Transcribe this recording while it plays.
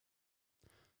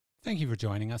Thank you for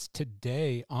joining us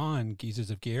today on Geezers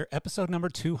of Gear, episode number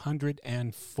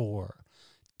 204.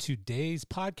 Today's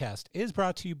podcast is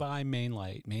brought to you by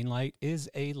Mainlight. Mainlight is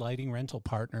a lighting rental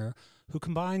partner who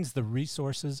combines the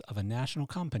resources of a national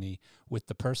company with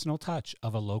the personal touch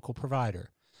of a local provider.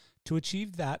 To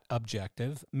achieve that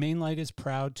objective, Mainlight is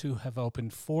proud to have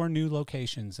opened 4 new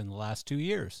locations in the last 2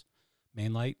 years.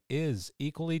 Mainlight is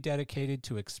equally dedicated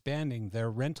to expanding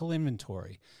their rental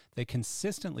inventory. They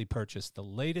consistently purchase the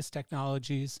latest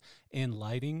technologies in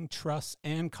lighting, truss,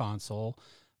 and consoles,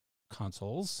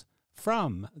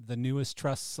 from the newest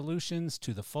truss solutions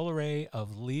to the full array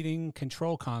of leading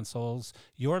control consoles.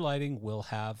 Your lighting will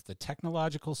have the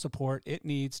technological support it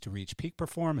needs to reach peak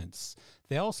performance.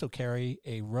 They also carry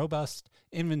a robust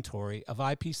inventory of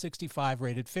IP65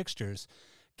 rated fixtures,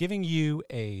 giving you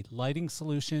a lighting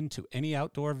solution to any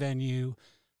outdoor venue,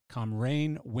 come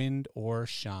rain, wind, or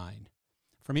shine.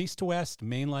 From east to west,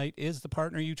 Mainlight is the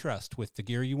partner you trust with the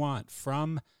gear you want.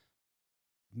 From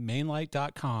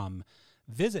Mainlight.com,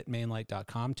 visit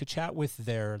Mainlight.com to chat with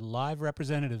their live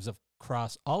representatives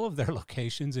across all of their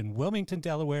locations in Wilmington,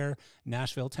 Delaware,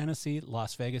 Nashville, Tennessee,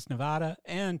 Las Vegas, Nevada,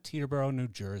 and Teterboro, New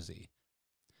Jersey.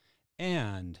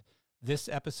 And this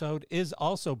episode is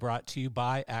also brought to you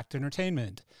by Act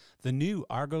Entertainment. The new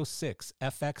Argo 6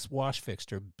 FX wash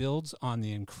fixture builds on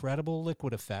the incredible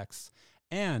liquid effects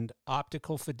and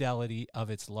optical fidelity of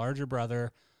its larger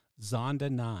brother, Zonda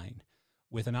 9,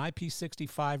 with an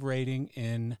IP65 rating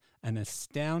in an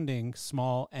astounding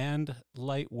small and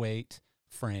lightweight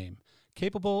frame,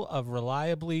 capable of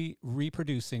reliably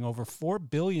reproducing over 4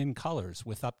 billion colors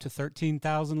with up to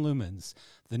 13,000 lumens.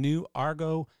 The new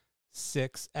Argo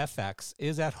 6 FX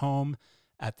is at home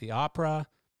at the opera,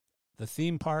 the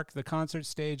theme park, the concert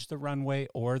stage, the runway,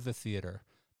 or the theater.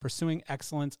 Pursuing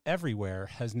excellence everywhere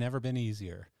has never been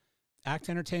easier. Act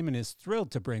Entertainment is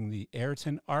thrilled to bring the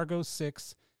Ayrton Argo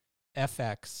 6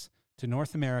 FX to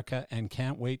North America and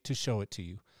can't wait to show it to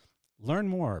you. Learn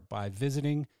more by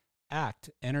visiting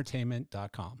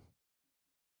actentertainment.com.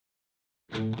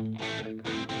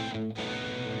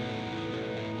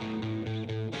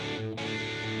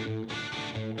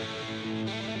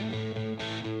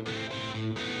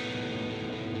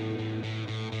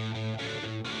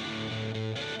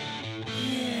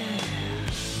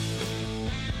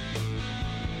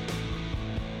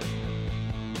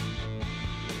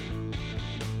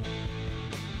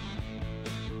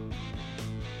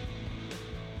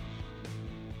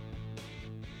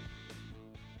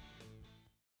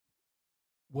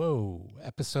 Whoa,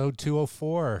 episode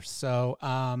 204. So,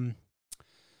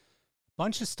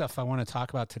 bunch of stuff I want to talk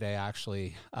about today,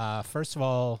 actually. First of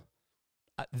all,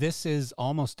 this is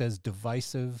almost as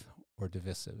divisive or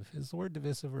divisive. Is the word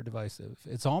divisive or divisive?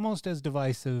 It's almost as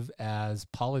divisive as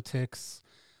politics,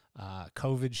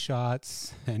 COVID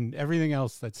shots, and everything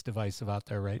else that's divisive out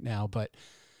there right now. But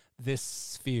this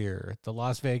sphere, the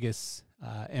Las Vegas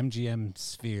MGM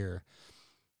sphere.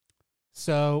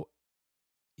 So,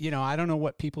 I don't know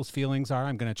what people's feelings are.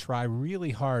 I'm going to try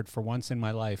really hard for once in my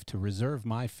life to reserve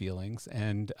my feelings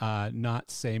and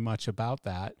not say much about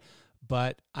that.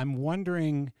 But I'm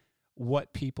wondering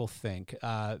what people think.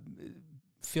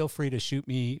 Feel free to shoot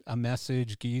me a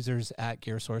message,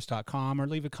 geezers@gearsource.com, or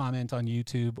leave a comment on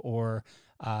YouTube or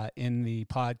in the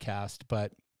podcast.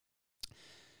 But,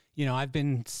 I've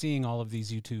been seeing all of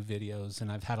these YouTube videos,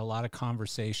 and I've had a lot of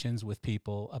conversations with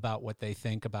people about what they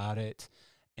think about it.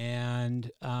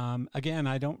 And again,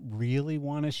 I don't really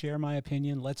want to share my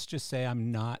opinion. Let's just say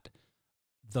I'm not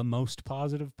the most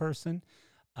positive person.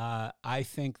 I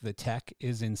think the tech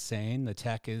is insane. The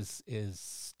tech is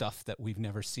stuff that we've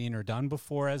never seen or done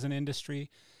before as an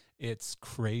industry. It's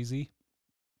crazy.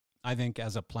 I think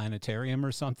as a planetarium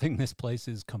or something, this place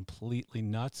is completely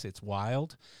nuts. It's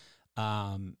wild.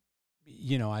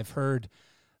 I've heard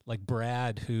like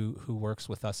Brad, who works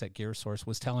with us at Gear Source,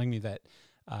 was telling me that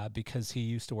because he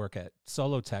used to work at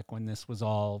Solotech when this was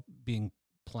all being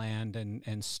planned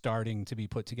and starting to be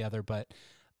put together. But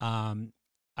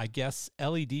I guess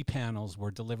LED panels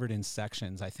were delivered in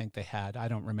sections. I think they had, I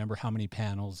don't remember how many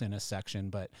panels in a section,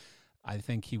 but I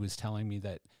think he was telling me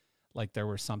that like there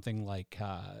were something like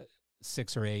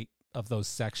 6 or 8 of those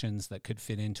sections that could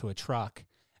fit into a truck.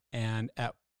 And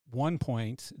at one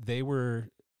point, they were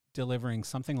delivering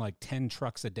something like 10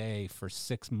 trucks a day for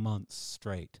 6 months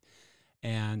straight.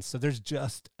 And so there's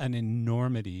just an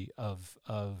enormity of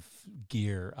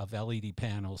gear, of LED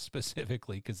panels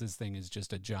specifically, because this thing is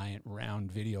just a giant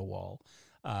round video wall,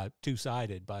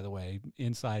 2-sided, by the way,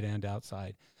 inside and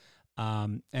outside.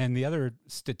 And the other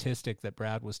statistic that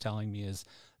Brad was telling me is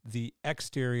the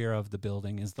exterior of the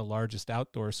building is the largest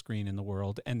outdoor screen in the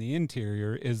world, and the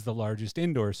interior is the largest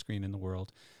indoor screen in the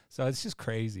world. So it's just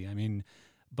crazy. I mean,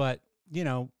 but, you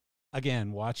know,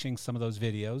 again, watching some of those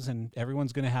videos, and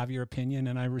everyone's going to have your opinion,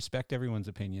 and I respect everyone's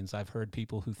opinions. I've heard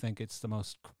people who think it's the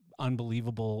most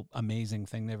unbelievable, amazing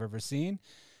thing they've ever seen.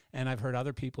 And I've heard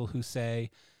other people who say,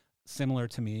 similar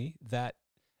to me, that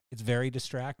it's very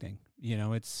distracting. You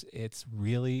know, it's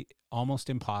really almost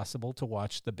impossible to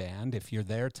watch the band. If you're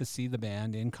there to see the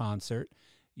band in concert,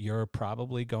 you're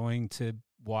probably going to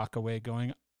walk away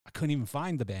going, I couldn't even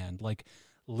find the band. Like,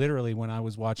 literally, when I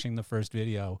was watching the first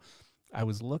video, I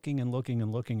was looking and looking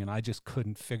and looking, and I just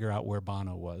couldn't figure out where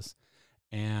Bono was.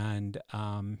 And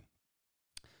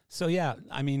so, yeah,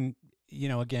 I mean, you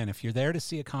know, again, if you're there to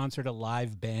see a concert, a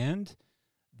live band,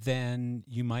 then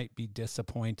you might be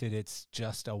disappointed. It's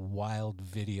just a wild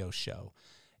video show.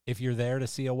 If you're there to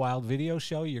see a wild video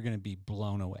show, you're going to be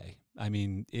blown away. I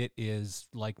mean, it is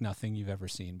like nothing you've ever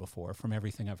seen before from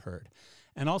everything I've heard.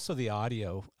 And also the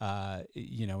audio,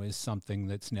 you know, is something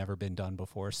that's never been done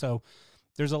before. So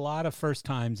there's a lot of first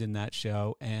times in that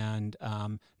show. And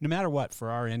no matter what, for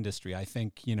our industry, I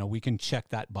think, you know, we can check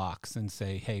that box and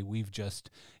say, hey, we've just,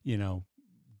 you know,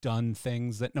 done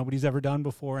things that nobody's ever done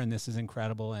before, and this is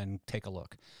incredible, and take a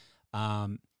look.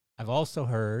 I've also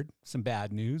heard some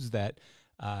bad news that,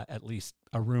 at least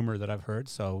a rumor that I've heard,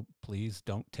 so please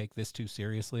don't take this too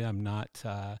seriously. I'm not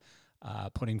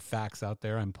putting facts out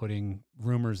there. I'm putting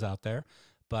rumors out there.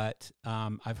 But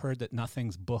I've heard that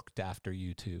nothing's booked after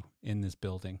U2 in this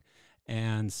building.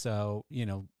 And so, you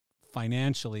know,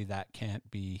 financially that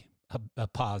can't be a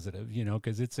positive, you know,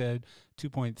 because it's a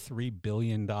 $2.3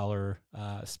 billion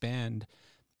spend.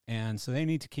 And so they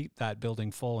need to keep that building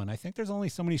full. And I think there's only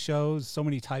so many shows, so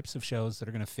many types of shows that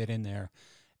are going to fit in there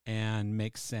and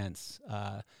make sense.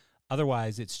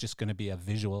 Otherwise, it's just going to be a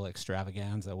visual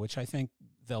extravaganza, which I think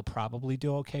they'll probably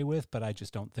do okay with, but I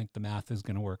just don't think the math is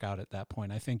going to work out at that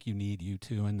point. I think you need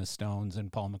U2 and the Stones and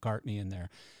Paul McCartney in there.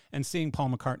 And seeing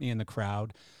Paul McCartney in the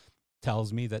crowd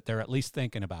tells me that they're at least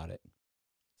thinking about it.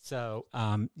 So,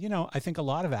 you know, I think a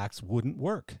lot of acts wouldn't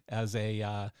work as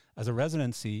a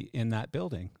residency in that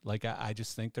building. Like, I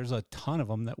just think there's a ton of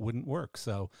them that wouldn't work.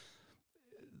 So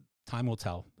time will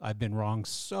tell. I've been wrong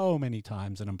so many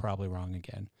times, and I'm probably wrong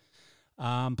again.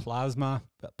 Plaza,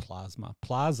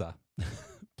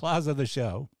 the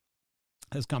show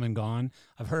has come and gone.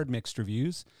 I've heard mixed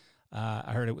reviews.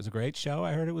 I heard it was a great show.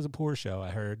 I heard it was a poor show. I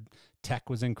heard tech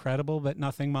was incredible, but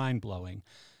nothing mind-blowing.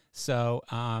 So,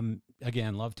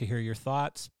 again, love to hear your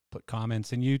thoughts. Put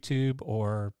comments in YouTube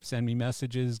or send me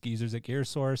messages,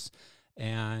 geezers@GearSource,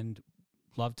 and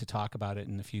love to talk about it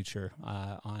in the future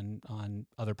on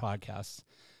other podcasts.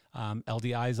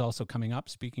 LDI is also coming up.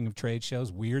 Speaking of trade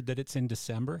shows, weird that it's in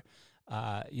December.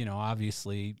 You know,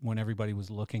 obviously, when everybody was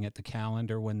looking at the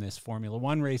calendar, when this Formula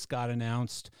One race got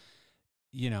announced,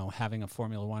 you know, having a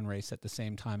Formula One race at the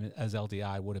same time as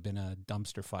LDI would have been a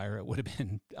dumpster fire. It would have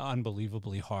been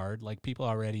unbelievably hard. Like, people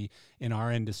already in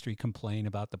our industry complain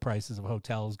about the prices of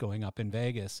hotels going up in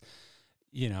Vegas.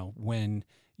 You know, when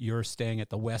you're staying at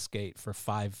the Westgate for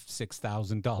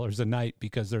 $5,000-$6,000 a night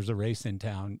because there's a race in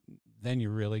town, then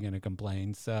you're really going to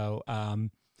complain. So,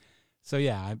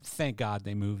 yeah, thank God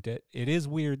they moved it. It is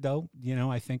weird though. You know,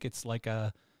 I think it's like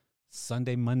a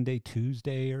Sunday, Monday,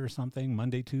 Tuesday or something.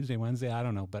 Monday, Tuesday, Wednesday. I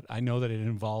don't know, but I know that it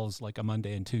involves like a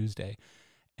Monday and Tuesday.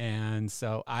 And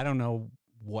so I don't know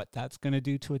what that's going to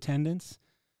do to attendance.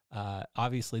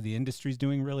 Obviously the industry's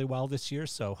doing really well this year,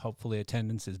 so hopefully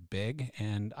attendance is big.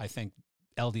 And I think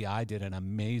LDI did an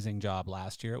amazing job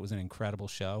last year. It was an incredible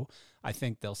show. I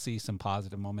think they'll see some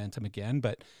positive momentum again,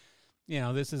 but you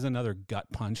know, this is another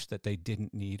gut punch that they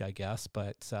didn't need, I guess,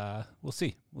 but we'll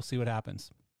see. We'll see what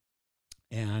happens.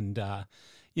 And,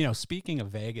 you know, speaking of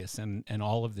Vegas and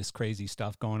all of this crazy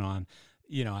stuff going on,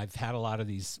 you know, I've had a lot of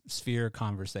these Sphere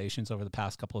conversations over the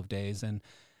past couple of days. And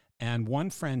one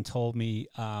friend told me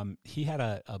he had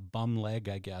a bum leg,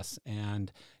 I guess. And,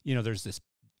 you know, there's this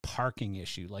parking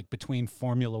issue, like between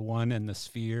Formula One and the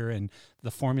Sphere, and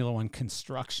the Formula One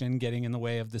construction getting in the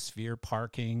way of the Sphere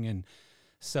parking. And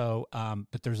so,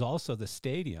 but there's also the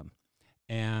stadium.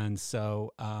 And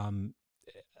so,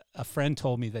 a friend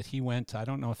told me that he went, I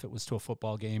don't know if it was to a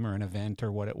football game or an event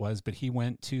or what it was, but he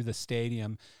went to the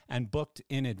stadium and booked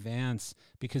in advance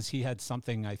because he had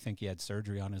something, I think he had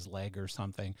surgery on his leg or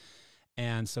something.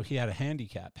 And so he had a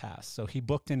handicap pass. So he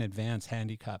booked in advance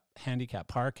handicap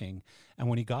parking. And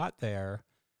when he got there,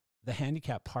 the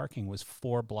handicap parking was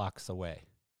 4 blocks away.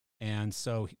 And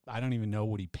so I don't even know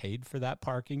what he paid for that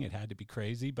parking. It had to be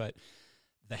crazy, but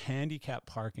the handicap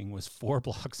parking was 4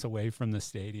 blocks away from the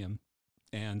stadium.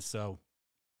 And so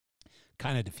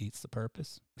kind of defeats the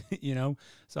purpose, you know?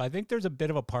 So I think there's a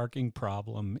bit of a parking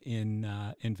problem in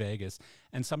Vegas.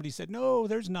 And somebody said, no,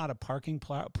 there's not a parking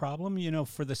problem. You know,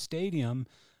 for the stadium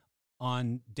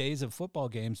on days of football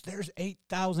games, there's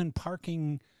 8,000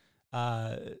 parking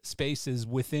spaces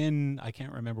within, I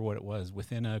can't remember what it was,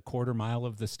 within a quarter mile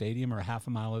of the stadium or a half a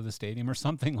mile of the stadium or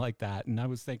something like that. And I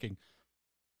was thinking,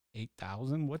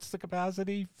 8,000? What's the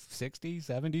capacity? 60,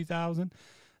 70,000?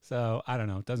 So I don't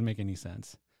know. It doesn't make any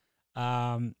sense.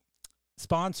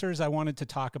 Sponsors I wanted to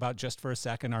talk about just for a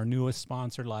second. Our newest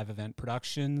sponsor, Live Event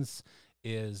Productions,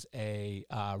 is a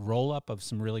roll-up of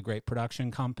some really great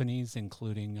production companies,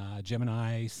 including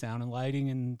Gemini Sound and Lighting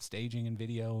and Staging and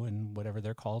Video and whatever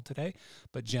they're called today.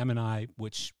 But Gemini,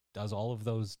 which does all of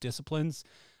those disciplines,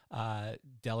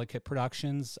 Delicate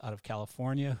Productions out of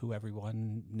California, who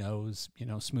everyone knows, you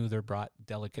know, Smoother brought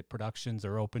Delicate Productions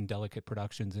or opened Delicate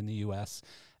Productions in the U.S.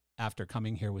 after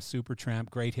coming here with Supertramp.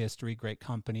 Great history, great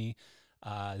company.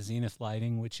 Zenith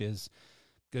Lighting, which is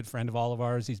a good friend of all of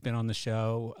ours. He's been on the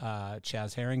show.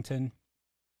 Chaz Harrington,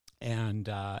 and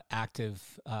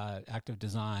Active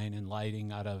Design and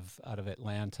Lighting out of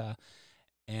Atlanta.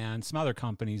 And some other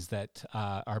companies that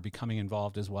are becoming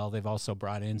involved as well. They've also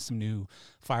brought in some new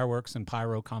fireworks and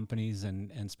pyro companies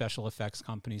and special effects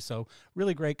companies. So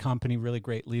really great company, really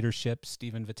great leadership.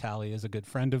 Stephen Vitale is a good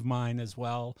friend of mine as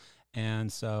well.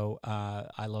 And so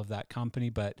I love that company.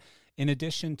 But in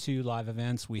addition to live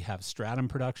events, we have Stratum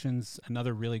Productions,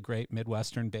 another really great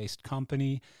Midwestern-based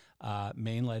company.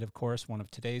 Mainlight, of course, one of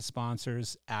today's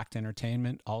sponsors. Act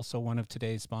Entertainment, also one of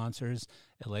today's sponsors.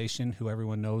 Elation, who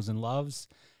everyone knows and loves.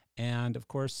 And, of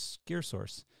course, Gear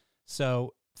Source.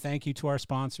 So thank you to our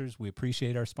sponsors. We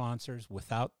appreciate our sponsors.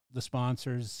 Without the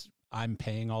sponsors, I'm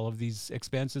paying all of these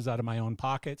expenses out of my own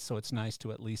pocket, so it's nice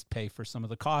to at least pay for some of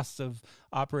the costs of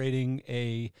operating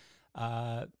a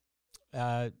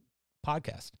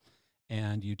podcast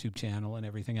and YouTube channel and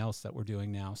everything else that we're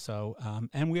doing now. So,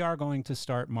 and we are going to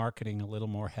start marketing a little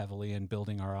more heavily and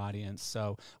building our audience.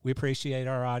 So we appreciate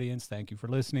our audience. Thank you for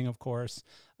listening, of course.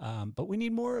 But we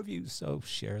need more of you. So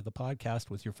share the podcast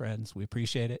with your friends. We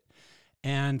appreciate it.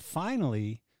 And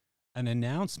finally, an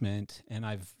announcement, and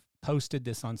I've posted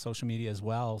this on social media as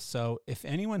well. So if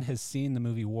anyone has seen the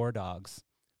movie War Dogs,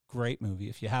 great movie.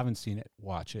 If you haven't seen it,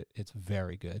 watch it. It's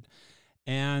very good.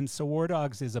 And so War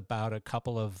Dogs is about a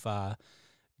couple of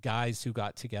guys who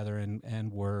got together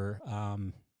and were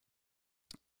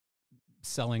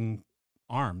selling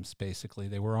arms, basically.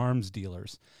 They were arms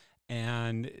dealers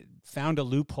and found a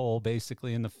loophole,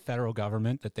 basically, in the federal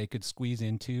government that they could squeeze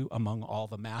into among all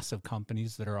the massive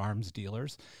companies that are arms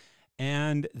dealers.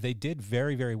 And they did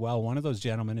very, very well. One of those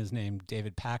gentlemen is named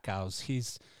David Packouz.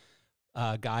 He's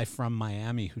a guy from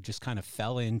Miami who just kind of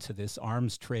fell into this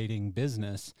arms trading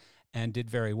business and did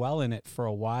very well in it for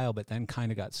a while, but then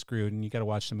kind of got screwed. And you got to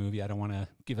watch the movie. I don't want to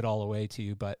give it all away to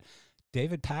you, but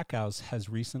David Packouz has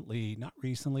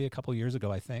a couple years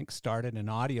ago, I think, started an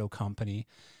audio company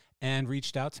and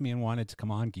reached out to me and wanted to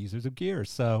come on Geezers of Gear.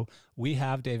 So we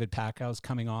have David Packouz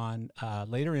coming on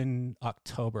later in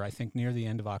October, I think near the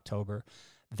end of October.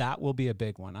 That will be a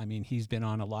big one. I mean, he's been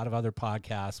on a lot of other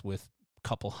podcasts with a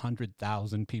couple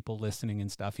 100,000 people listening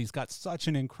and stuff. He's got such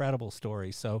an incredible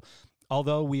story. So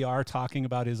although we are talking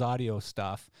about his audio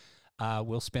stuff,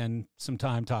 we'll spend some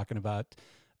time talking about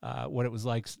what it was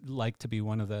like to be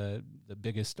one of the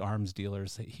biggest arms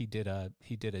dealers. He did a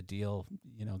deal,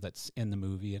 you know, that's in the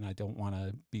movie, and I don't want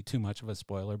to be too much of a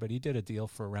spoiler, but he did a deal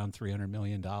for around $300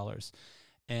 million.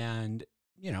 And,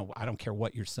 you know, I don't care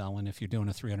what you're selling. If you're doing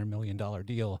a $300 million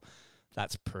deal,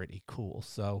 that's pretty cool.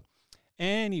 So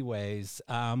anyways,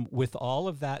 with all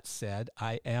of that said,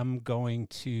 I am going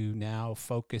to now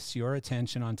focus your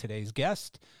attention on today's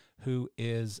guest, who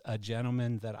is a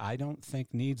gentleman that I don't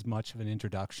think needs much of an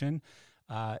introduction.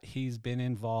 He's been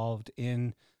involved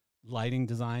in lighting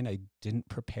design. I didn't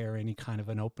prepare any kind of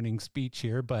an opening speech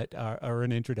here, but or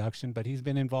an introduction, but he's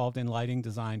been involved in lighting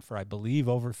design for, I believe,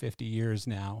 over 50 years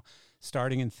now,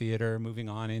 starting in theater, moving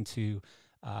on into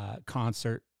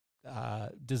concert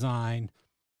design,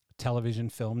 television,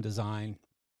 film design,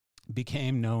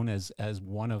 became known as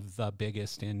one of the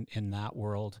biggest in that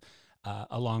world,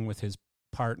 along with his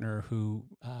partner who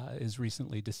is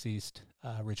recently deceased,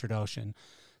 Richard Ocean.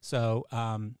 So,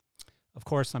 of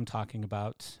course, I'm talking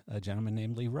about a gentleman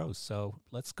named Lee Rose. So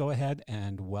let's go ahead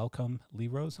and welcome Lee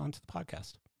Rose onto the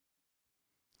podcast.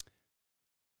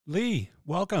 Lee,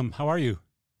 welcome. How are you?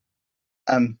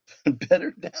 I'm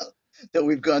better now that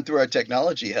we've gone through our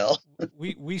technology hell.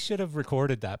 we should have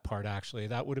recorded that part, actually.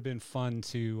 That would have been fun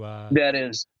to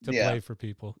play for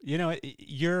people. You know,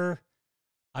 you're,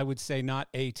 I would say,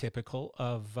 not atypical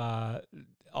of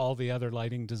all the other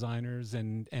lighting designers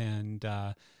and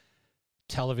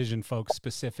television folks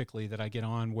specifically that I get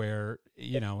on where,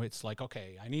 it's like,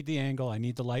 okay, I need the angle, I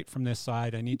need the light from this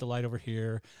side, I need the light over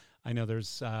here. I know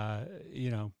there's,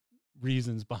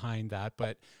 reasons behind that,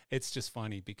 but it's just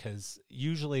funny because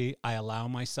usually I allow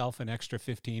myself an extra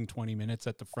 15, 20 minutes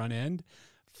at the front end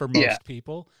for Yeah. most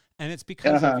people. And it's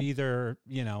because of Uh-huh. either,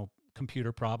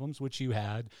 computer problems, which you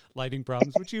had, lighting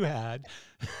problems, which you had,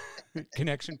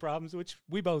 connection problems, which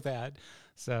we both had.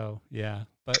 So, yeah,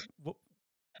 but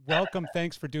welcome.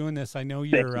 Thanks for doing this. I know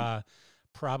Thank you're you.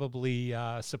 probably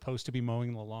supposed to be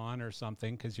mowing the lawn or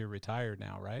something because you're retired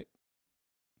now, right?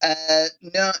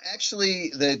 No, actually,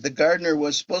 the gardener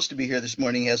was supposed to be here this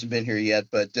morning. He hasn't been here yet,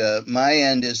 but my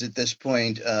end is at this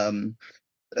point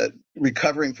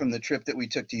recovering from the trip that we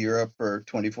took to Europe for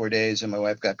 24 days, and my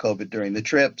wife got COVID during the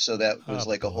trip, so that Oh was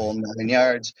like a whole boy. 9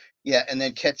 yards. Yeah, and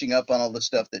then catching up on all the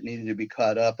stuff that needed to be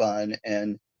caught up on.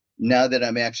 And now that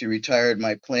I'm actually retired,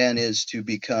 my plan is to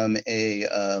become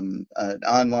an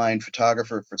online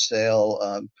photographer for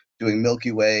sale, doing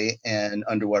Milky Way and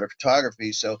underwater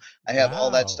photography. So I have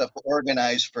all that Wow. stuff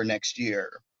organized for next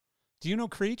year. Do you know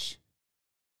Creech?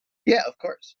 Yeah, of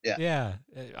course. Yeah. Yeah.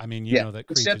 I mean, you Yeah, know that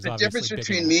Creech except is obviously big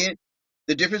in that.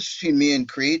 the difference between me and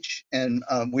Creech, and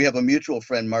we have a mutual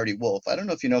friend, Marty Wolf. I don't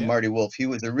know if you know Yeah. Marty Wolf. He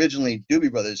was originally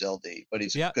Doobie Brothers LD, but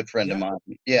he's a Yeah. good friend of Yeah. mine.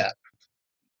 Yeah. Yeah,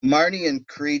 Marty and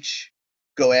Creech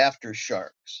go after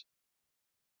sharks.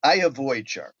 I avoid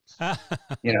sharks.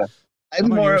 You know, I'm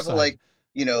I'm on more your of a side. like,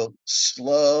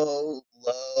 slow,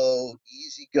 low,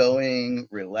 easygoing,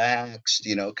 relaxed,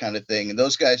 kind of thing. And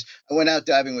those guys, I went out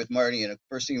diving with Marty, and the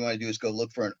first thing you want to do is go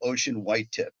look for an ocean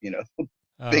white tip,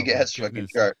 Oh big my ass fucking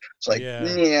goodness. shark. It's like, Yeah.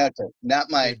 yeah, okay, not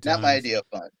my Good not my times. idea of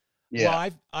fun. Well, Yeah,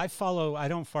 I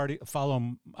don't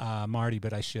follow Marty,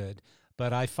 but I should.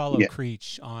 But I follow yeah,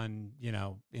 Creech on,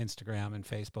 Instagram and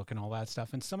Facebook and all that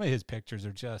stuff. And some of his pictures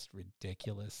are just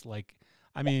ridiculous. Like,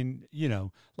 I mean,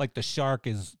 like the shark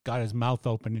is got his mouth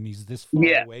open and he's this far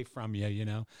yeah. away from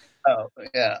you. Oh,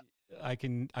 yeah. I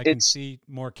can It's see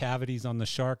more cavities on the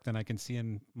shark than I can see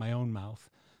in my own mouth.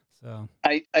 So,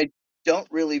 I don't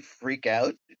really freak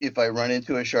out if I run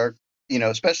into a shark,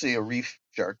 especially a reef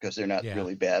shark because they're not yeah.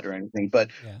 really bad or anything.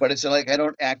 But Yeah. but it's like I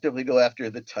don't actively go after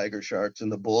the tiger sharks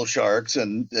and the bull sharks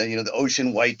and the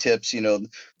ocean white tips. The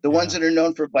ones Yeah. that are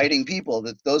known for biting people.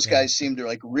 That those Yeah. guys seem to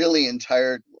like really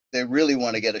entire. They really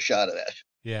want to get a shot of that.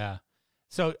 Yeah.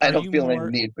 So, I don't feel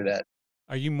any need for that.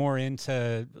 are you more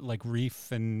into like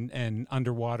reef and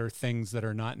underwater things that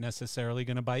are not necessarily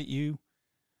going to bite you?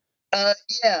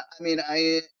 Yeah, I mean,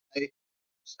 I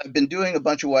I've been doing a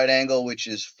bunch of wide angle, which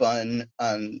is fun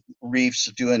on reefs,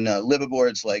 doing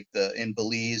liveaboards like the in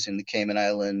Belize and the Cayman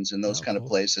Islands and those Oh, kind of cool.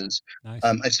 places. Nice.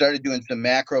 I started doing some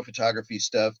macro photography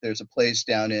stuff. There's a place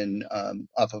down in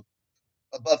off of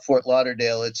above Fort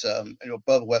Lauderdale. It's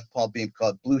above West Palm Beach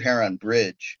called Blue Heron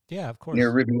Bridge Yeah, of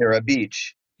near course. Riviera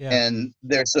Beach, Yeah. and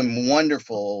there's some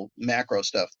wonderful macro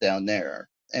stuff down there.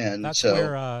 And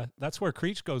so That's where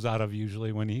Creech goes out of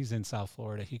usually when he's in South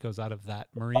Florida. He goes out of that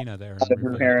marina there out in of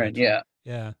Blue Riviera Heron, Beach. yeah.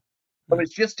 Yeah. I Huh.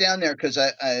 was just down there because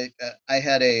I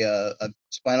had a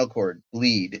spinal cord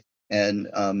bleed, and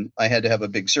I had to have a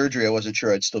big surgery. I wasn't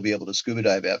sure I'd still be able to scuba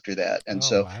dive after that, and Oh,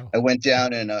 so wow. I went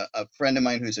down. And a friend of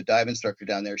mine who's a dive instructor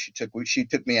down there, she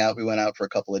took me out. We went out for a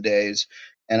couple of days,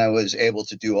 and I was able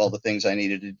to do all the things I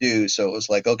needed to do. So it was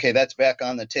like, okay, that's back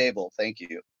on the table. Thank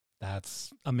you.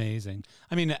 That's amazing.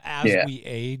 I mean, as Yeah. we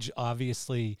age,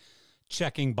 obviously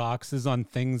checking boxes on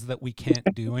things that we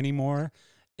can't do anymore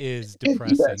is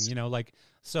depressing. Yes. Like,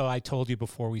 so I told you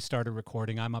before we started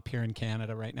recording, I'm up here in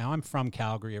Canada right now. I'm from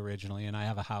Calgary originally, and I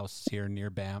have a house here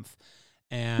near Banff.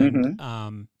 And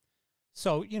Hmm.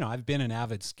 so, I've been an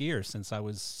avid skier since I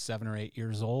was 7 or 8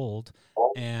 years old,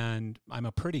 and I'm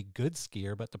a pretty good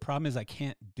skier. But the problem is, I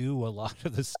can't do a lot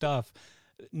of the stuff,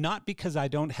 not because I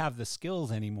don't have the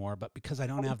skills anymore, but because I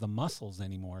don't have the muscles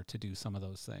anymore to do some of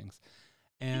those things.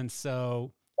 And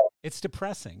so it's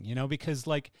depressing, because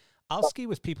like I'll ski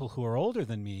with people who are older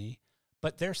than me,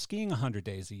 but they're skiing 100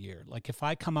 days a year. Like if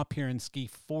I come up here and ski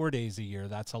 4 days a year,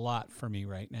 that's a lot for me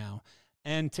right now.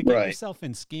 And to get Right. yourself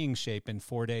in skiing shape in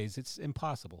 4 days, it's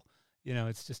impossible.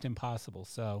 It's just impossible.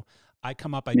 So I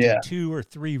come up, I do Yeah. 2 or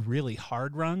 3 really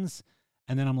hard runs,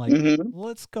 and then I'm like, Hmm.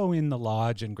 let's go in the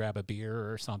lodge and grab a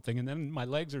beer or something. And then my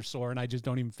legs are sore and I just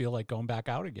don't even feel like going back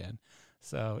out again.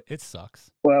 So it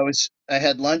sucks. Well, I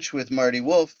had lunch with Marty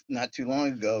Wolf not too long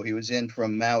ago. He was in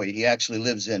from Maui. He actually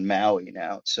lives in Maui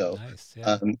now. So Nice.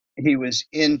 Yeah. he was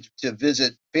in to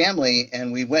visit family,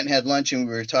 and we went and had lunch, and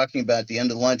we were talking about at the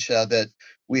end of lunch how that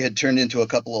we had turned into a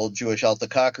couple old Jewish alta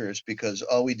cockers because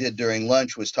all we did during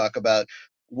lunch was talk about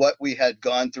what we had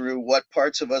gone through, what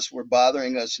parts of us were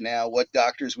bothering us now, what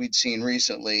doctors we'd seen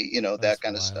recently, that That's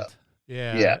kind of stuff. wild.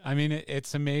 Yeah. Yeah. I mean,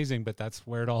 it's amazing, but that's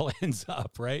where it all ends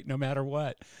up, right? No matter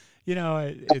what.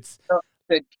 It's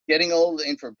That getting old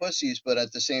ain't for pussies, but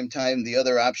at the same time, the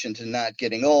other option to not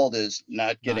getting old is not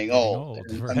not getting getting old. old,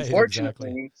 And right? Exactly.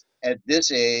 unfortunately, at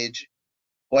this age,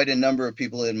 quite a number of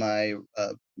people in my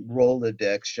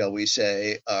Rolodex, shall we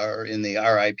say, are in the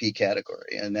RIP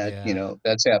category, and Yeah.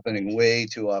 that's happening way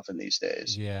too often these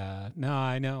days. Yeah. No,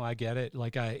 I know. I get it.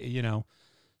 Like,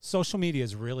 social media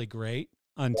is really great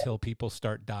until people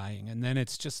start dying. And then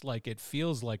it's just like, it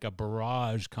feels like a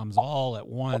barrage comes all at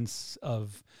once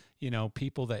of,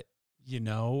 people that,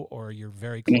 or you're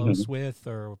very Mhm. close with,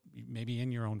 or maybe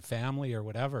in your own family or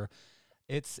whatever.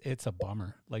 It's a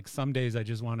bummer. Like some days I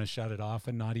just want to shut it off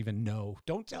and not even know.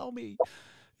 Don't tell me,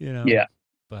 you know. Yeah.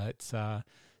 But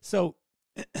so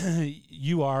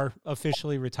you are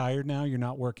officially retired now. You're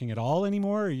not working at all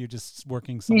anymore, or you're just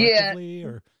working Yeah. selectively,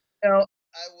 or I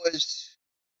was.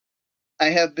 I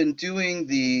have been doing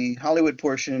the Hollywood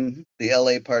portion, the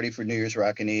LA party for New Year's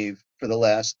Rockin' Eve for the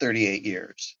last 38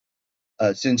 years,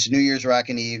 since New Year's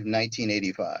Rockin' Eve,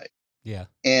 1985. yeah,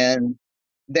 And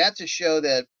that's a show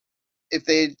that if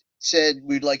they said,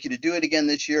 we'd like you to do it again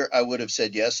this year, I would have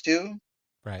said yes to.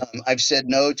 right. I've said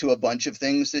no to a bunch of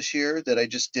things this year that I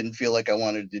just didn't feel like I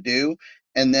wanted to do.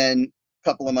 And then a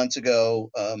couple of months ago,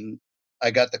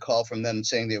 I got the call from them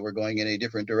saying they were going in a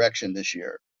different direction this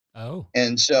year. Oh,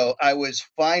 And so I was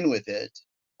fine with it.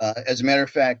 As a matter of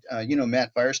fact,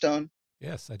 Matt Firestone?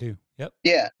 yes, I do. Yep.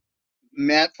 Yeah,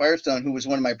 Matt Firestone, who was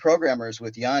one of my programmers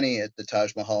with Yanni at the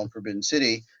Taj Mahal in Forbidden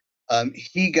City,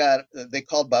 they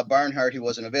called Bob Barnhart, who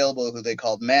wasn't available, who they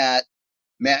called Matt.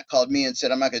 Matt called me and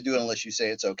said, I'm not going to do it unless you say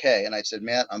it's okay. And I said,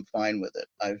 Matt, I'm fine with it.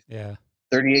 I've Yeah.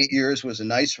 38 years was a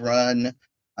nice run.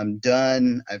 I'm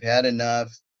done. I've had enough.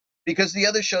 Because the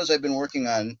other shows I've been working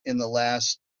on in the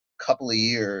last couple of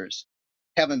years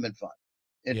haven't been fun.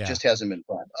 It Yeah. just hasn't been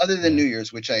fun, other than Yeah. New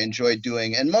Year's, which I enjoyed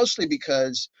doing. And mostly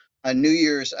because on New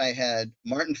Year's, I had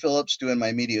Martin Phillips doing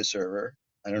my media server.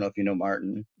 I don't know if you know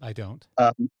Martin. I don't.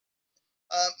 Um,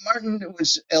 Martin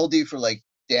was LD for like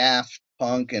Daft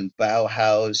Punk and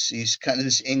Bauhaus. He's kind of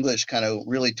this English, kind of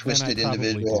really Then I twisted probably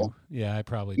individual. do. Yeah, I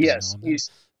probably do know Yes, him then.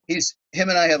 he's him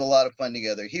and I have a lot of fun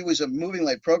together. He was a moving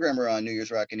light programmer on New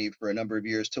Year's Rockin' Eve for a number of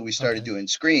years till we started Okay. doing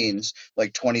screens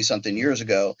like 20 something years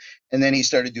ago, and then he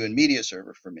started doing media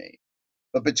server for me.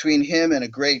 But between him and a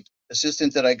great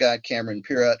assistant that I got, Cameron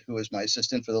Pirat, who was my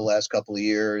assistant for the last couple of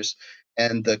years,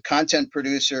 and the content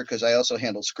producer, because I also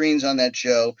handle screens on that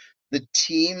show, the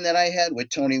team that I had with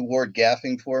Tony Ward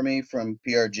gaffing for me from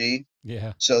PRG,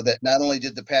 Yeah. so that not only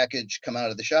did the package come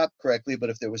out of the shop correctly, but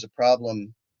if there was a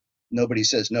problem, nobody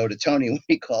says no to Tony when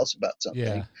he calls about something.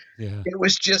 Yeah. Yeah. It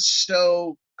was just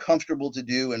so comfortable to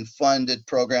do and fun to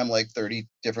program like 30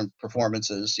 different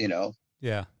performances.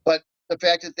 Yeah. But the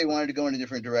fact that they wanted to go in a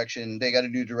different direction, they got a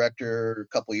new director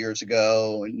a couple of years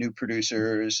ago and new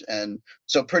producers. And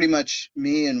so pretty much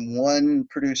me and one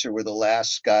producer were the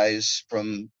last guys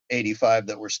from 85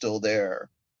 that were still there.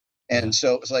 Yeah. And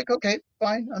so it was like, okay,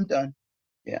 fine, I'm done.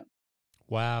 Yeah.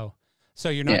 Wow. So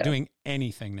you're not Yeah. doing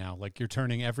anything now. Like you're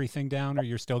turning everything down, or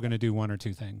you're still going to do one or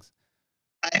two things.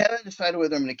 I haven't decided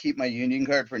whether I'm going to keep my union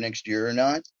card for next year or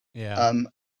not. Yeah. Um,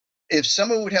 if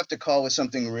someone would have to call with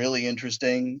something really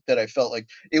interesting that I felt like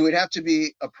it would have to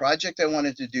be a project I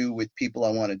wanted to do with people I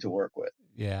wanted to work with.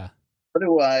 Yeah.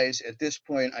 Otherwise, at this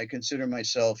point, I consider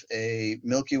myself a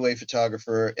Milky Way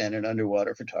photographer and an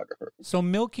underwater photographer. So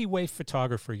Milky Way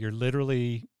photographer, you're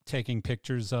literally taking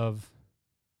pictures of.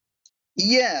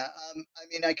 Yeah, I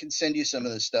mean, I can send you some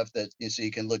of the stuff that so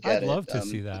you can look I'd at it. love to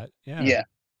see that. Yeah. Yeah,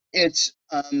 it's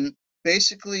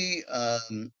basically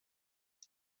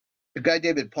the guy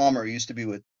David Palmer used to be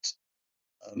with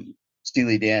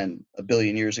Steely Dan a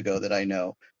billion years ago that I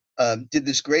know. Did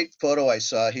this great photo I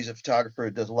saw. He's a photographer,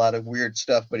 does a lot of weird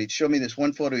stuff, but he showed me this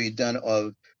one photo he'd done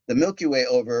of the Milky Way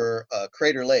over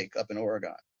Crater Lake up in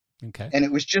Oregon. Okay. And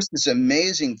it was just this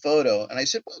amazing photo. And I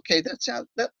said, well, okay,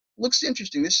 that looks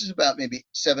interesting. This is about maybe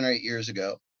 7 or 8 years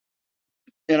ago.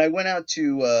 And I went out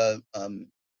to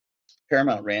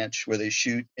Paramount Ranch where they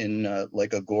shoot in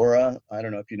like Agora. I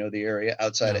don't know if you know the area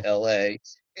outside of No. LA.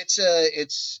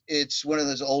 It's one of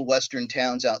those old western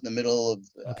towns out in the middle of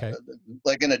Okay.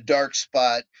 like in a dark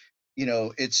spot.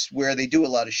 It's where they do a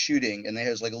lot of shooting, and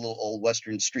there's like a little old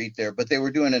western street there. But they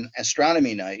were doing an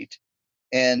astronomy night,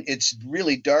 and it's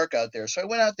really dark out there. So I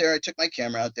went out there. I took my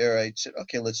camera out there. I said,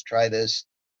 okay, let's try this.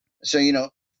 So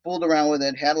fooled around with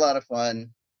it, had a lot of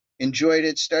fun, enjoyed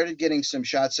it. Started getting some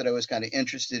shots that I was kind of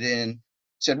interested in.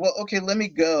 said, well, okay, let me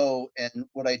go. And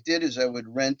what I did is I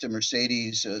would rent a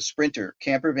Mercedes Sprinter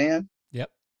camper van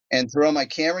Yep. and throw my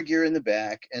camera gear in the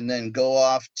back and then go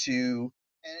off to,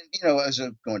 and as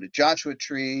a going to Joshua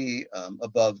Tree,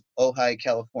 above Ojai,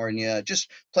 California, just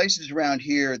places around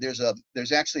here. There's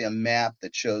actually a map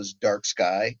that shows dark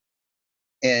sky,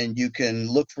 and you can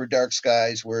look for dark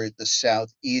skies where at the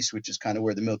southeast, which is kind of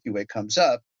where the Milky Way comes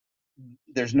up,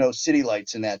 there's no city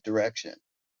lights in that direction.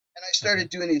 And I Okay. started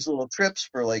doing these little trips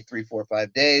for like 3, 4,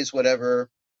 5 days, whatever.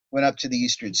 Went up to the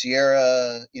Eastern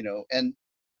Sierra, and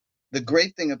the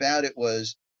great thing about it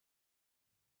was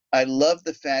I love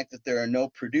the fact that there are no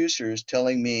producers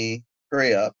telling me,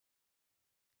 hurry up.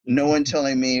 No one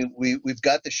telling me we've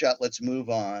got the shot, let's move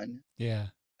on. Yeah.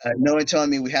 No one telling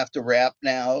me we have to wrap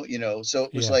now, So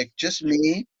it was Yeah. like just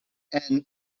me. And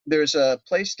there's a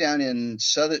place down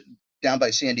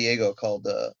by San Diego called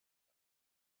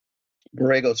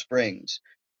Borrego Springs.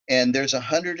 And there's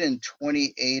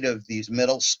 128 of these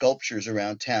metal sculptures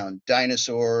around town,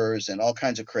 dinosaurs and all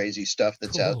kinds of crazy stuff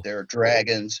that's out Cool. there,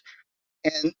 dragons,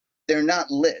 and they're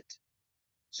not lit.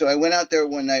 So I went out there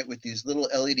one night with these little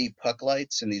LED puck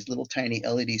lights and these little tiny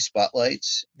LED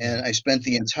spotlights, Yeah. and I spent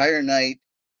the entire night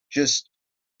just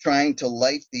trying to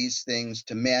light these things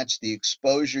to match the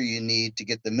exposure you need to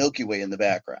get the Milky Way in the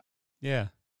background. Yeah.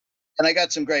 And I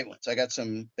got some great ones. I got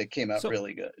some that came out So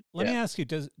really good. let me Yeah. ask you,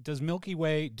 does Milky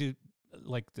Way do,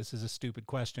 like, this is a stupid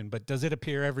question, but does it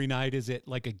appear every night? Is it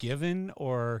like a given,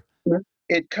 or?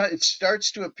 It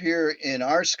starts to appear in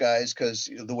our skies because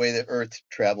the way that Earth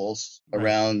travels Right.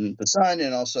 around the sun,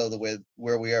 and also the way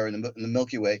where we are in the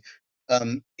Milky Way,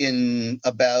 in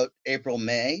about April,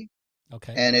 May,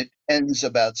 Okay. and it ends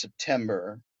about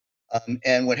September.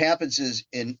 And what happens is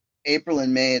in April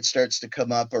and May, it starts to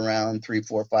come up around 3,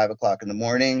 4, 5 o'clock in the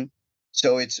morning.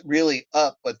 So it's really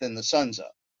up, but then the sun's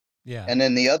up. Yeah. And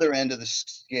then the other end of the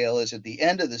scale is at the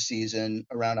end of the season,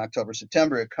 around October,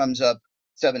 September, it comes up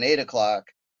 7, 8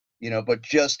 o'clock, but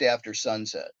just after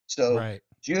sunset. So Right.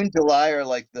 June, July are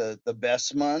like the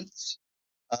best months.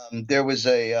 There was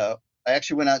I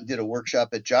actually went out and did a workshop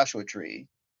at Joshua Tree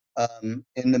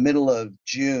in the middle of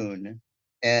June,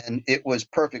 and it was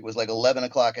perfect. It was like 11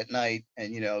 o'clock at night,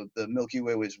 and the Milky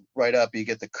Way was right up. You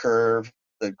get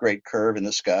the great curve in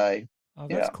the sky. Oh,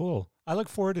 that's Yeah, cool. I look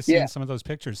forward to seeing yeah, some of those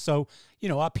pictures. So,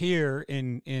 up here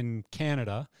in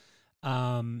Canada,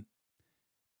 um,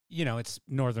 it's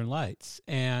Northern Lights.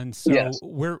 And so yes.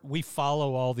 we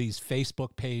follow all these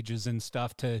Facebook pages and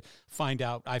stuff to find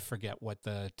out. I forget what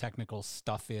the technical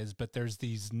stuff is, but there's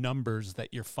these numbers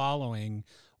that you're following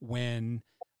when,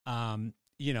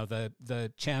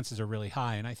 the chances are really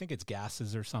high. And I think it's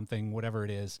gases or something, whatever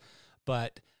it is.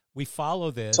 But we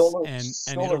follow this, Solar and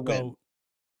solar it'll wind. go,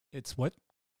 it's what?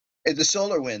 The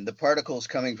solar wind, the particles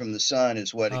coming from the sun,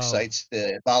 is what Oh, excites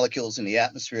the molecules in the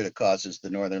atmosphere that causes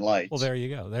the northern well, lights. there you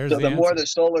go. There's So the answer.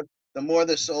 the more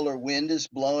the solar wind is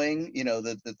blowing,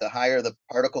 the higher the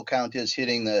particle count is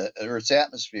hitting the Earth's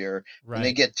atmosphere, and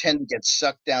they Right, tend to get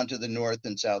sucked down to the north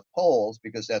and south poles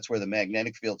because that's where the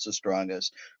magnetic field's the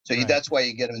strongest. So right. that's why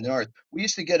you get them in the north. We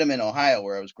used to get them in Ohio,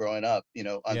 where I was growing up,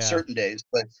 on Yeah. certain days,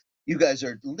 but you guys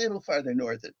are a little farther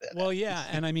north at that. Well, yeah,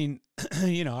 and I mean,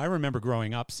 I remember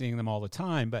growing up seeing them all the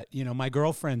time, but my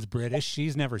girlfriend's British.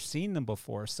 She's never seen them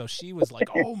before, so she was like,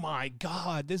 "Oh my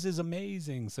God, this is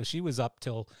amazing!" So she was up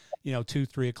till 2,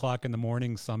 3 o'clock in the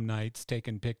morning some nights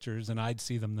taking pictures, and I'd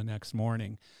see them the next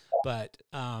morning. But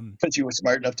But you were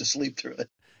smart enough to sleep through it.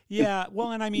 yeah,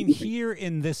 well, and I mean, here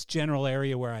in this general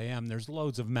area where I am, there's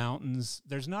loads of mountains.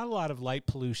 There's not a lot of light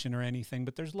pollution or anything,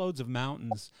 but there's loads of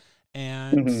mountains.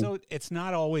 And Mhm. so it's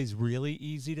not always really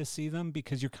easy to see them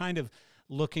because you're kind of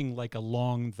looking like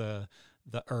along the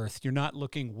earth. You're not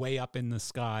looking way up in the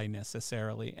sky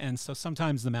necessarily. And so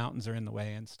sometimes the mountains are in the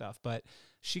way and stuff. But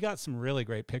she got some really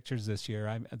great pictures this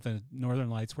year. The Northern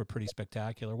Lights were pretty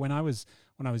spectacular. When I was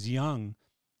young,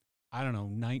 I don't know,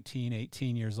 19,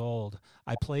 18 years old,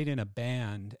 I played in a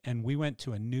band and we went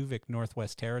to Inuvik,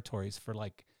 Northwest Territories for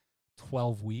like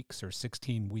 12 weeks or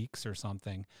 16 weeks or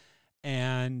something.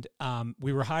 And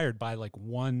we were hired by like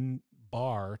one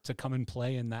bar to come and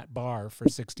play in that bar for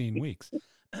 16 weeks.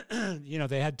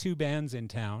 They had two bands in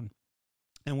town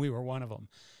and we were one of them.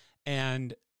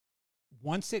 And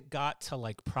once it got to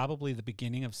like probably the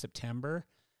beginning of September,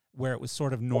 where it was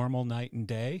sort of normal night and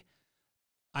day,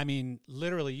 I mean,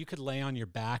 literally, you could lay on your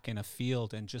back in a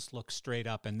field and just look straight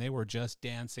up, and they were just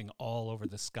dancing all over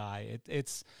the sky.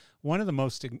 It's one of the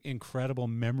most incredible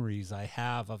memories I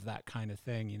have of that kind of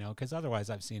thing, because otherwise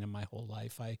I've seen them my whole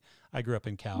life. I grew up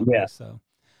in Calgary, Yeah. so.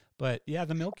 But yeah,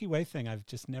 the Milky Way thing I've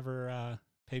just never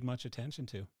paid much attention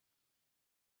to.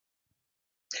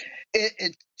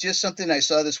 It's just something I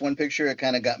saw this one picture. It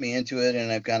kind of got me into it, and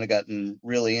I've kind of gotten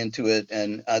really into it.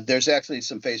 And there's actually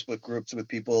some Facebook groups with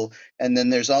people, and then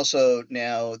there's also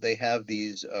now they have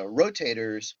these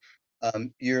rotators.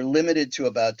 You're limited to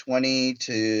about 20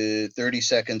 to 30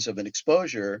 seconds of an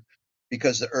exposure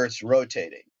because the Earth's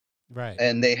rotating. Right.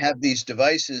 And they have these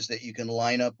devices that you can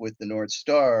line up with the North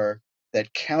Star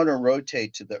that counter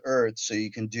rotate to the Earth. So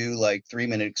you can do like 3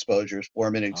 minute exposures, 4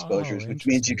 minute Oh, exposures, which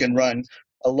means you interesting. can run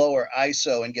a lower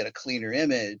ISO and get a cleaner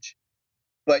image.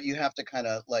 But you have to kind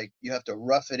of like, you have to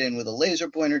rough it in with a laser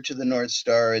pointer to the North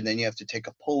Star. And then you have to take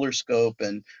a polar scope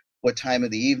and what time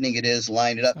of the evening it is,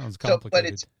 line it up. Sounds So, but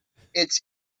complicated. it's,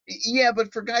 yeah,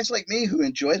 but for guys like me who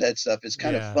enjoy that stuff, it's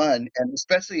kind of Yeah. fun. And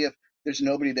especially if there's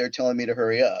nobody there telling me to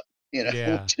hurry up,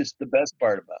 Yeah. which is the best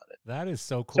part about it. That is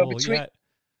so So cool. between,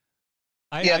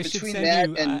 Yeah. yeah, I should between send that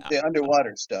you and the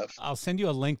underwater stuff. I'll send you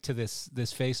a link to this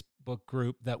Facebook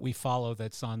group that we follow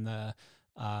that's on the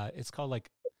it's called like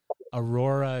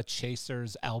Aurora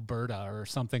Chasers Alberta or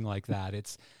something like that.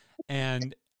 It's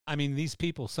and I mean these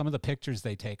people, some of the pictures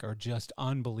they take are just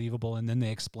unbelievable, and then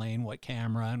they explain what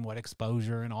camera and what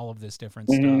exposure and all of this different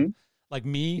stuff. Hmm. Like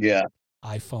me, Yeah.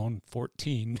 iPhone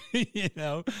 14,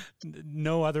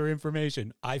 no other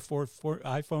information.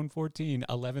 iPhone 14,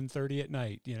 11:30 at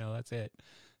night, that's it.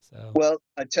 So, Well,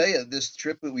 I tell you, this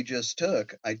trip that we just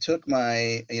took, I took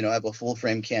my, I have a full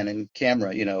frame Canon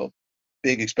camera,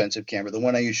 big expensive camera, the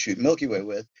one I used to shoot Milky Way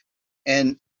with.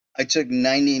 And I took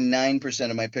 99%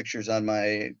 of my pictures on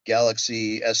my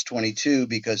Galaxy S22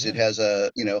 because it yeah. has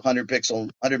a, 100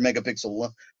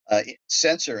 megapixel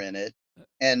sensor in it.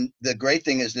 And the great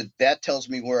thing is that that tells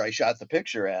me where I shot the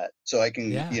picture at. So I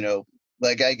can, Yeah.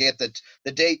 like I get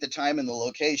the date, the time, and the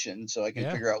location, so I can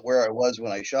Yeah. figure out where I was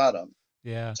when I shot them.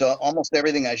 Yeah. So almost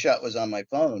everything I shot was on my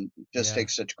phone. It just Yeah.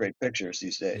 takes such great pictures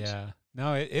these days. Yeah.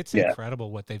 No, it's Yeah.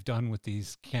 incredible what they've done with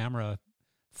these camera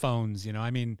phones,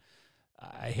 I mean,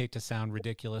 I hate to sound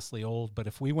ridiculously old, but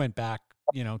if we went back,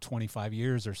 25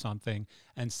 years or something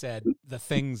and said the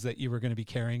things that you were going to be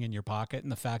carrying in your pocket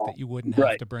and the fact that you wouldn't have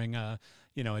Right. to bring a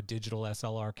digital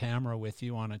SLR camera with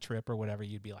you on a trip or whatever,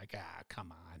 you'd be like,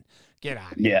 come on, get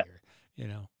out of Yeah. here.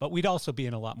 But we'd also be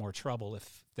in a lot more trouble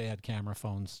if they had camera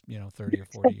phones, 30 or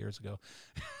 40 years ago.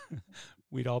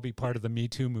 We'd all be part of the Me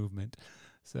Too movement.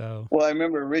 So, Well, I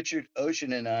remember Richard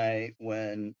Ocean and I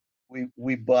when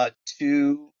we bought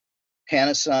two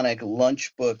Panasonic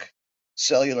Lunchbook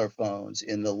cellular phones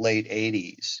in the late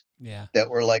 '80s yeah. that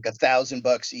were like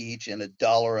 $1,000 each and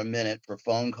 $1 a minute for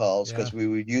phone calls Yeah. because we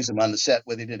would use them on the set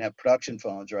where they didn't have production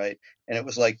phones, right? And it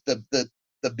was like the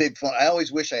big phone. I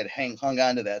always wish I had hung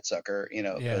on to that sucker,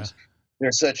 Yeah. because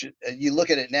there's such. You look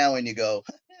at it now and you go,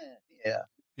 yeah.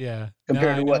 Yeah. No,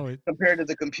 Compared I to what? know it. Compared to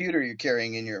the computer you're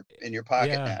carrying in your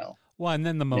pocket Yeah. now. Well, and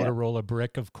then the Yeah. Motorola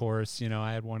Brick, of course,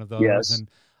 I had one of those Yes. and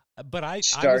but I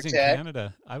was in StarTAC.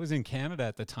 Canada. I was in Canada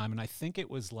at the time and I think it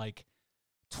was like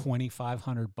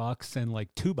 $2,500 and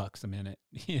like $2 a minute,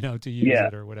 to use Yeah.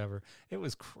 it or whatever. It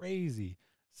was crazy.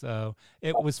 So,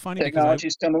 it was funny because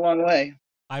Technology's come a long way.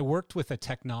 I worked with a an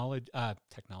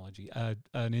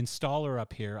installer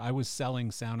up here. I was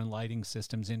selling sound and lighting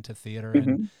systems into theater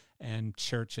Hmm. and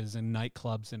churches and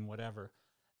nightclubs and whatever.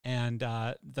 And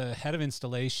the head of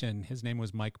installation, his name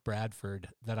was Mike Bradford,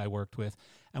 that I worked with,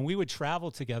 and we would travel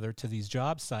together to these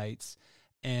job sites,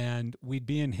 and we'd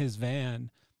be in his van,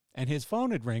 and his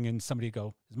phone would ring, and somebody'd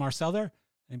go, "Is Marcel there?"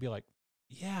 And he'd be like,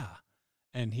 "Yeah."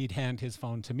 And he'd hand his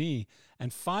phone to me.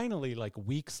 And finally, like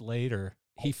weeks later,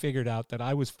 he figured out that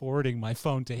I was forwarding my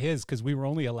phone to his because we were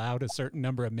only allowed a certain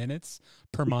number of minutes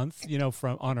per month,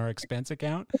 from on our expense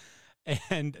account.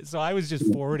 And so I was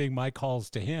just forwarding my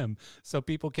calls to him. So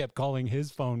people kept calling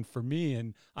his phone for me.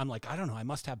 And I'm like, I don't know, I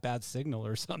must have bad signal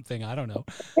or something. I don't know.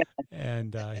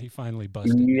 And he finally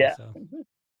busted me. Yeah. So,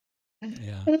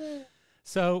 yeah.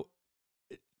 So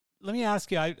let me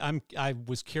ask you, I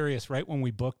was curious, right when we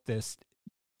booked this,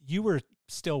 you were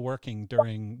still working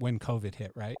during when COVID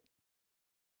hit, right?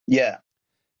 Yeah.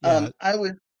 Yeah. I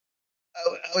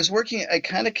was working. I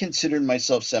kind of considered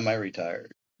myself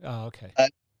semi-retired, Oh, okay. uh,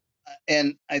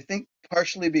 and I think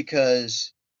partially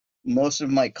because most of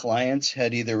my clients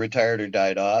had either retired or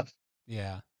died off,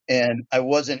 Yeah. and I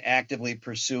wasn't actively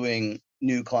pursuing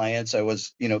new clients. I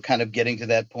was, kind of getting to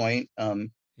that point. I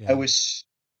Yeah. was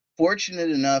fortunate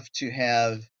enough to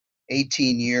have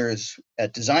 18 years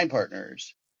at Design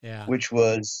Partners, Yeah. which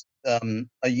was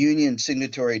a union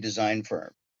signatory design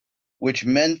firm, which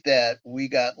meant that we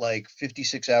got like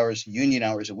 56 hours, union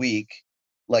hours a week,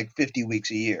 like 50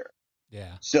 weeks a year.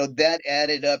 Yeah. So that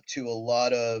added up to a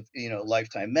lot of,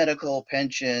 lifetime medical,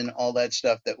 pension, all that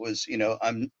stuff that was,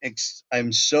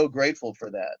 I'm so grateful for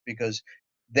that, because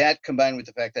that combined with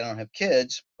the fact that I don't have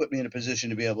kids put me in a position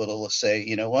to be able to say,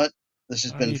 you know what, this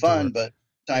has I don't been need to fun, work. but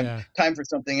time Yeah. time for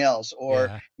something else.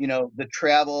 Or, Yeah. the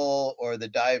travel or the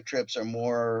dive trips are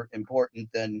more important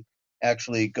than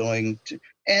actually going to.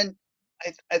 And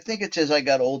I think it's as I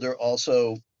got older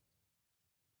also,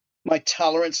 my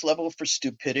tolerance level for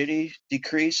stupidity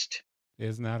decreased.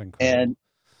 Isn't that incredible? And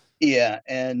yeah,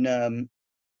 and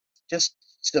just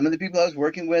some of the people I was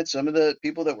working with, some of the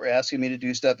people that were asking me to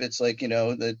do stuff, it's like,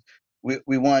 that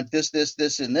we want this, this,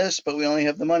 this, and this, but we only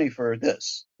have the money for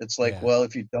this. It's like, Yeah. well,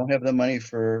 if you don't have the money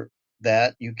for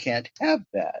that, you can't have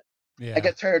that. I Yeah.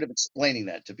 got tired of explaining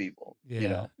that to people.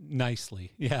 Yeah.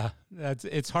 Nicely. Yeah.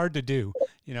 It's hard to do,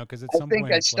 because at I some think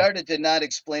point I it's like, started to not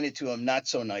explain it to him not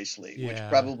so nicely, which yeah.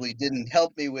 probably didn't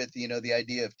help me with, the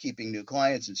idea of keeping new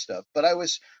clients and stuff. But I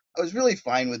was really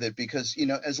fine with it, because,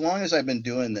 as long as I've been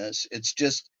doing this,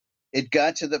 it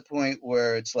got to the point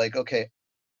where it's like, okay,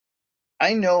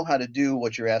 I know how to do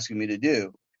what you're asking me to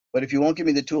do, but if you won't give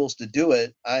me the tools to do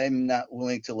it, I'm not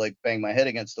willing to like bang my head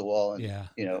against the wall and, Yeah.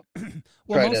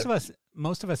 Well, try to.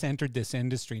 most of us entered this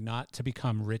industry not to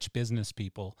become rich business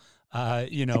people,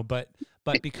 but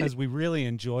because we really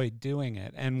enjoyed doing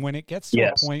it. And when it gets to a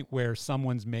Yes. point where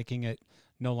someone's making it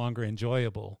no longer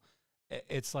enjoyable,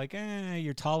 it's like,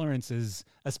 your tolerances,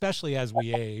 especially as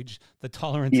we age, the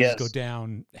tolerances go Yes.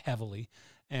 down heavily,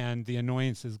 and the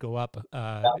annoyances go up,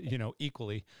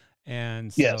 equally.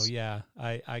 And so, Yes. yeah,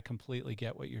 I completely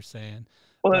get what you're saying,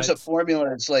 Well, there's a but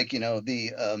formula. It's like,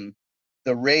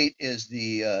 the rate is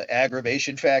the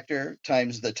aggravation factor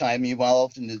times the time you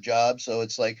involved in the job. So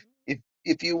it's like,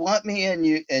 if you want me and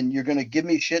you're going to give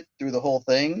me shit through the whole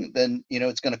thing, then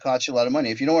it's going to cost you a lot of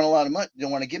money. If you don't want a lot of money, don't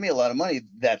want to give me a lot of money,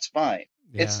 that's fine.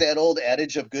 It's yeah, that old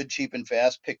adage of good, cheap, and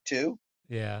fast. Pick two.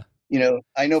 yeah. I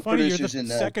It's know funny, you're the producers in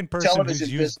the second person who's television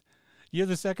business. used. You're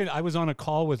the second. I was on a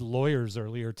call with lawyers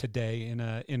earlier today in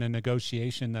a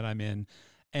negotiation that I'm in,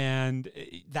 and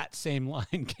that same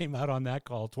line came out on that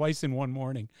call twice in one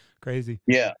morning. Crazy.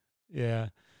 Yeah. Yeah.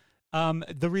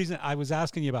 The reason I was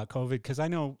asking you about COVID, because I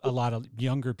know a lot of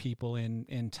younger people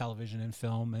in television and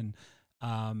film,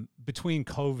 and between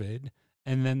COVID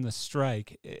and then the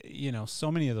strike,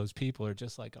 so many of those people are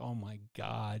just like, oh my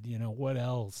God, what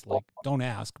else? Like, don't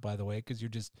ask, by the way, because you're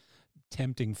just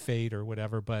tempting fate or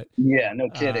whatever. But Yeah. No uh,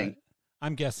 kidding.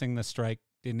 I'm guessing the strike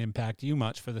didn't impact you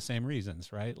much for the same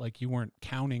reasons, right? Like you weren't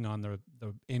counting on the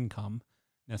income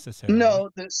necessarily. No,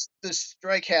 this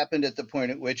strike happened at the point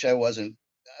at which I wasn't.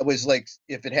 I was like,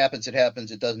 if it happens, it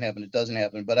happens. It doesn't happen, it doesn't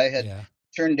happen. But I had Yeah.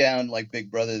 turned down like Big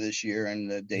Brother this year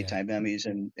and the Yeah. daytime Emmys,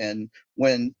 and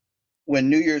when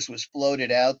New Year's was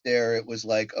floated out there, it was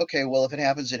like, okay, well, if it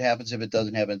happens, it happens. If it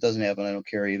doesn't happen, it doesn't happen. I don't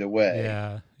care either way.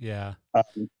 Yeah. Yeah.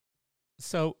 Um,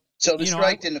 So, so the you know, I,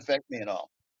 strike didn't affect me at all.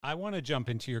 I want to jump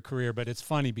into your career, but it's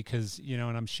funny because, and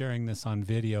I'm sharing this on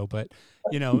video, but,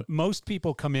 most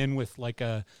people come in with like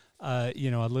a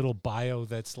little bio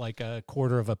that's like a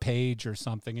quarter of a page or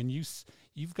something. And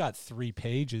you've got 3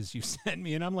 pages you sent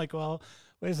me. And I'm like, well,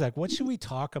 wait a sec, what should we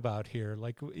talk about here?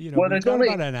 Like, Well, we've there's got only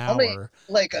about an only hour.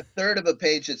 like a third of a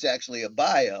page that's actually a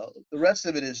bio. The rest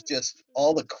of it is just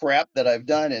all the crap that I've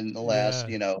done in the last,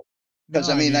 Yeah. No, because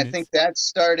I I mean, mean, I think it's, that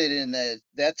started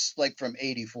that's like from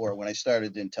 '84 when I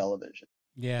started in television.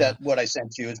 yeah. That what I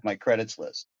sent you is my credits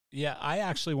list. Yeah. I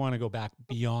actually want to go back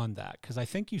beyond that because I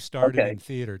think you started Okay, in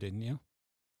theater, didn't you?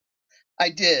 I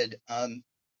did.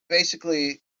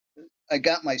 Basically, I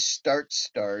got my start.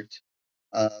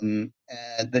 And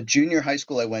the junior high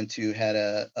school I went to had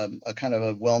a kind of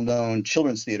a well-known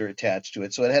children's theater attached to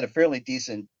it, so it had a fairly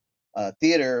decent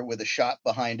theater with a shop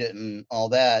behind it and all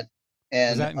that. Was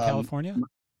And that in California?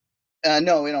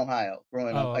 no, in Ohio.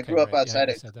 Growing up, Oh, I okay. grew up Right. Yeah.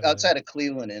 You said that earlier. outside of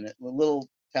Cleveland in a little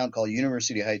town called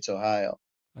University Heights, Ohio.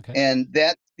 Okay. And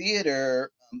that theater,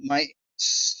 my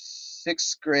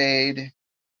sixth grade,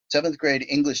 seventh grade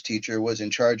English teacher was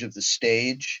in charge of the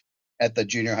stage at the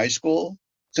junior high school.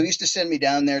 So he Okay. used to send me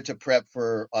down there to prep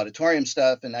for auditorium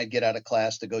stuff, and I'd get out of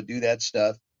class to go do that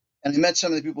stuff. And I met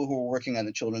some of the people who were working on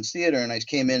the children's theater, and I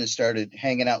came in and started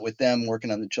hanging out with them, working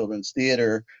on the children's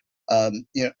theater.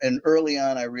 And early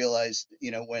on, I realized,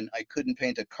 when I couldn't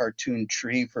paint a cartoon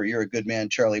tree for "You're a Good Man,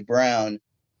 Charlie Brown,"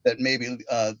 that maybe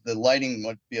the lighting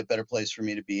would be a better place for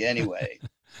me to be anyway.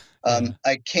 Yeah.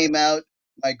 I came out.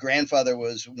 My grandfather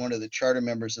was one of the charter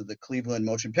members of the Cleveland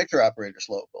Motion Picture Operators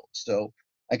Local, so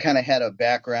I kind of had a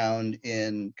background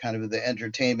in kind of the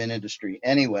entertainment industry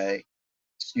anyway.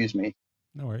 Excuse me.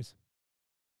 No worries.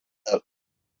 Oh,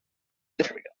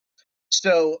 there we go.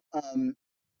 So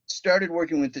started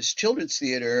working with this children's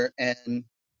theater, and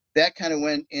that kind of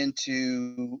went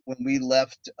into when we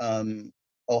left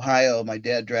Ohio. My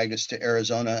dad dragged us to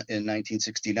Arizona in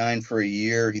 1969 for a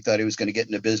year. He thought he was going to get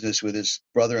into business with his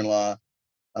brother-in-law.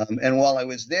 And while I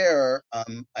was there,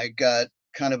 I got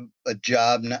kind of a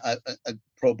job, a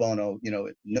pro bono,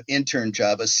 intern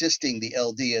job assisting the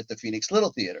LD at the Phoenix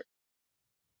Little Theater.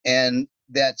 And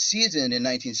that season in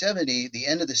 1970, the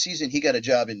end of the season, he got a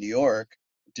job in New York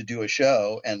to do a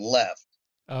show and left.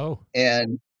 Oh,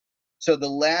 And so the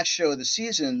last show of the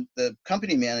season, the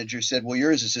company manager said, "Well,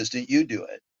 you're his assistant, you do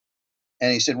it."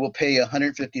 And he said, "We'll pay you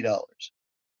 $150."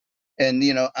 And,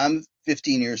 I'm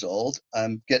 15 years old.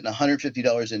 I'm getting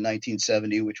 $150 in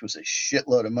 1970, which was a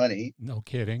shitload of money. no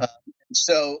kidding.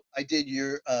 So I did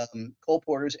your Cole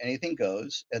Porter's Anything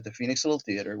Goes at the Phoenix Little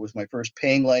Theater, was my first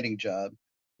paying lighting job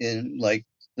in like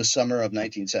the summer of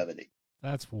 1970.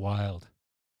 That's wild.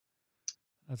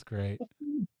 That's great.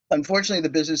 Unfortunately, the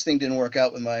business thing didn't work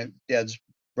out with my dad's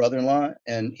brother-in-law,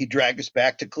 and he dragged us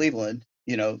back to Cleveland,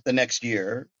 the next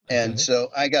year. And Okay. so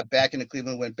I got back into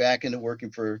Cleveland, went back into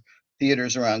working for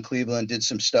theaters around Cleveland, did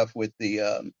some stuff with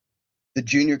the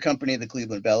junior company, the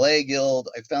Cleveland Ballet Guild.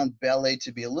 I found ballet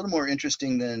to be a little more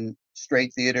interesting than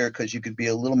straight theater because you could be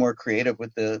a little more creative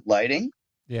with the lighting,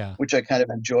 Yeah. which I kind of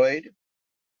enjoyed.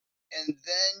 And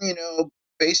then,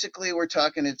 basically we're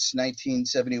talking it's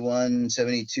 1971,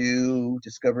 72,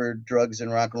 discovered drugs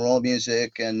and rock and roll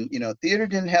music. And, theater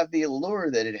didn't have the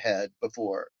allure that it had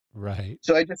before. Right.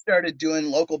 So I just started doing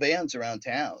local bands around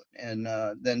town, and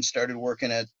then started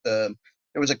working at there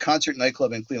was a concert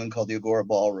nightclub in Cleveland called the Agora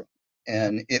Ballroom. Yep.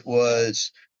 And it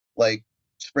was like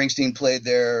Springsteen played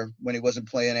there when he wasn't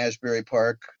playing Asbury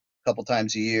Park a couple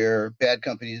times a year. Bad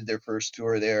Company did their first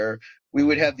tour there. We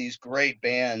would have Wow. these great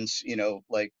bands,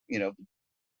 like,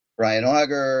 Brian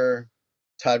Auger,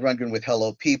 Todd Rundgren with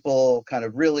Hello People, kind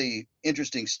of really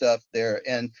interesting stuff there.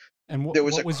 And And there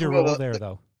was what a was your crew of, role there,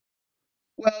 though?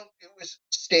 well, it was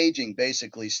staging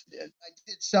basically. I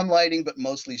did some lighting, but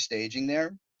mostly staging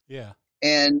there. Yeah.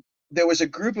 And there was a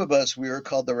group of us, we were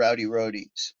called the Rowdy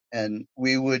Roadies. And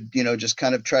we would, just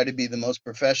kind of try to be the most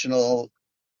professional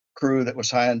crew that was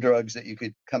high on drugs that you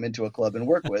could come into a club and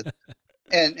work with.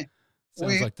 And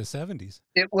Sounds we like the 70s.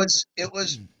 it was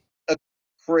a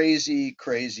crazy,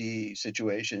 crazy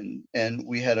situation, and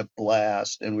we had a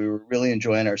blast, and we were really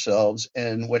enjoying ourselves.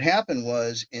 And what happened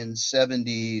was in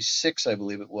 76, I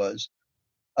believe it was,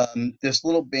 this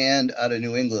little band out of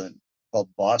New England called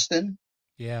Boston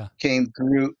Yeah. came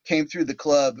through the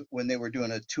club when they were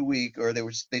doing a 2 week, or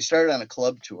they started on a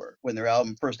club tour when their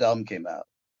first album came out.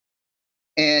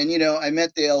 And I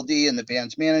met the LD and the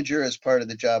band's manager as part of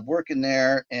the job working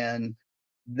there, and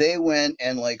they went,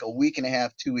 and like a week and a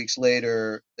half, 2 weeks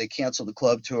later, they canceled the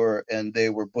club tour and they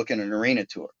were booking an arena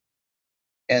tour.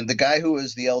 And the guy who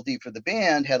was the LD for the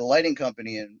band had a lighting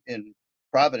company in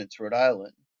Providence, Rhode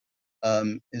Island.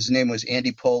 His name was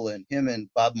Andy Poland. Him and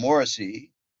Bob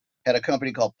Morrissey had a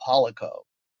company called Polico.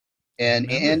 I And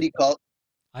remember.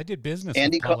 I did business with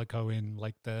Andy, Polico in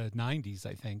like the 90s,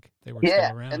 I think. They were still yeah.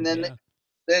 And around. then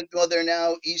Yeah. well, they're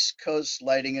now East Coast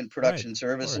Lighting and Right. Production Of course.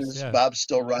 Services. Yeah. Bob's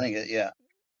still running it. Yeah.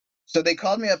 So they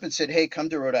called me up and said, "Hey, come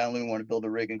to Rhode Island. We want to build a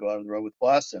rig and go out on the road with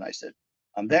Boston." I said,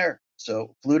 "I'm there."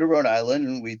 So flew to Rhode Island,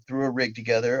 and we threw a rig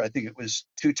together. I think it was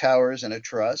 2 towers and a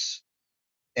truss.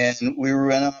 And we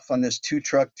went off on this 2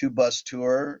 truck, 2 bus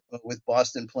tour with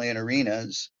Boston playing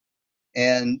arenas.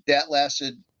 And that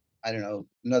lasted, I don't know,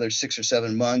 another 6 or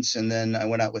 7 months. And then I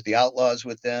went out with the Outlaws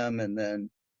with them, and then,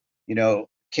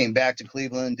 came back to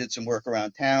Cleveland, did some work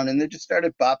around town, and then just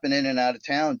started bopping in and out of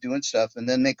town doing stuff. And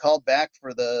then they called back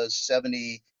for the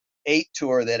 78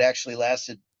 tour that actually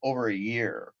lasted over a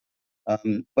year.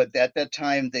 But at that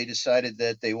time, they decided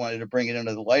that they wanted to bring it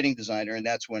under the lighting designer, and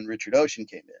that's when Richard Ocean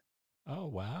came Oh,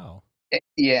 wow. in.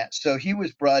 Yeah, so he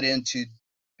was brought in to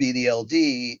be the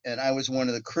LD, and I was one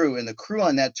of the crew. And the crew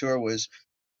on that tour was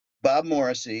Bob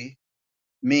Morrissey,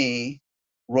 me,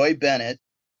 Roy Bennett,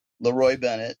 Leroy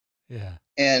Bennett, Yeah.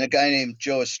 and a guy named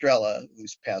Joe Estrella,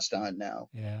 who's passed on now.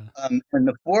 Yeah. And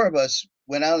the four of us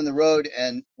went out on the road,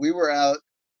 and we were out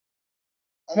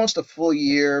almost a full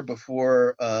year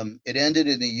before it ended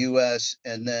in the U.S.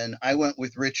 And then I went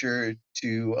with Richard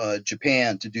to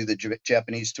Japan to do the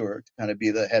Japanese tour, to kind of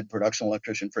be the head production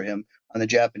electrician for him on the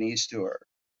Japanese tour.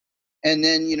 And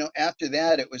then, after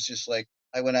that, it was just like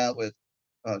I went out with,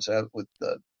 I was out with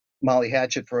Molly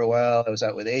Hatchet for a while. I was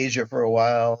out with Asia for a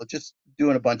while, just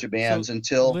doing a bunch of So bands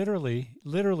until,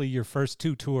 literally your first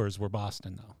two tours were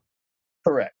Boston, though.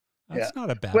 correct. Yeah. That's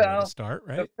not a bad way to Well, start,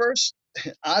 the right?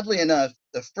 oddly enough,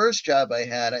 the first job I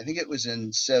had, I think it was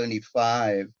in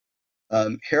 75.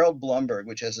 Harold Blumberg,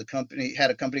 which has a company,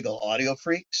 had a company called Audio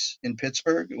Freaks in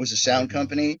Pittsburgh. It was a I sound didn't know that.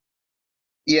 company.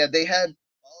 Yeah, they had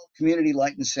all Community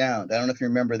Light and Sound. I don't know if you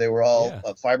remember, they were all Yeah.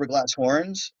 fiberglass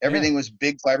horns. Yeah. Everything was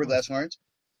big Of fiberglass course. horns.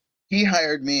 He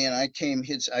hired me, and I came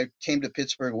to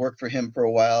Pittsburgh, worked for him for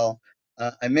a while.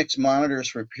 I mixed monitors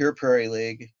for Pure Prairie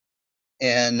League,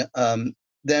 and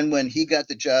then when he got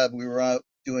the job, we were out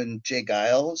doing Jay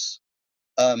Giles.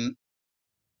 Um,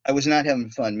 I was not having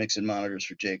fun mixing monitors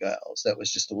for Jay Giles. That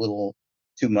was just a little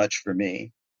too much for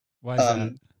me. Why is that?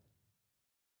 Um,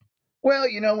 well,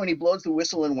 when he blows the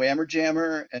whistle in Whammer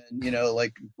Jammer, and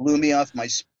like blew me off my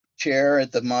chair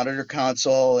at the monitor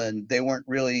console, and they weren't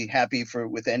really happy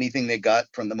with anything they got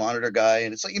from the monitor guy.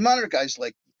 And it's like, you monitor guys,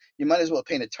 like, you might as well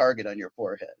paint a target on your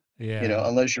forehead, Yeah.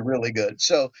 unless you're really good.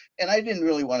 So, and I didn't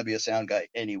really want to be a sound guy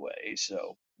anyway.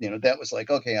 So, that was like,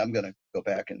 okay, I'm gonna go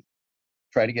back and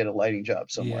try to get a lighting job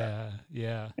somewhere. Yeah.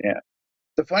 Yeah. Yeah.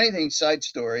 The funny thing, side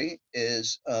story,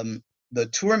 is the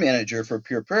tour manager for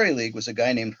Pure Prairie League was a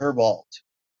guy named Herb Alt.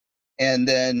 And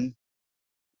then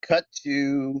cut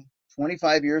to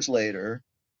 25 years later,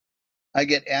 I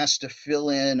get asked to fill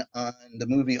in on the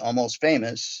movie Almost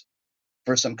Famous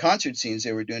for some concert scenes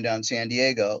they were doing down in San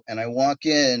Diego. And I walk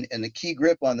in, and the key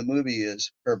grip on the movie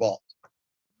is Herb Alt.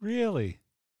 Really?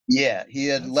 Yeah, he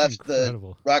had That's left the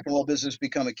incredible. rock and roll business,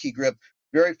 become a key grip.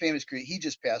 Very famous creator. He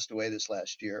just passed away this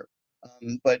last year,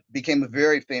 but became a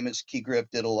very famous key grip.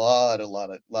 Did a lot of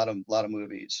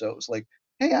movies. So it was like,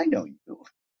 hey, I know you.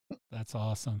 That's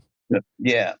awesome.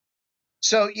 Yeah.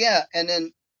 So yeah, and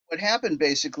then what happened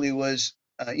basically was,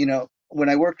 when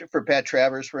I worked for Pat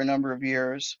Travers for a number of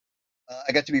years,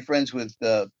 I got to be friends with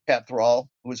Pat Thrall,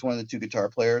 who was one of the two guitar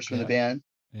players from the Yeah. band,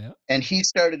 Yeah. and he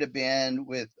started a band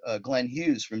with Glenn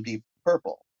Hughes from Deep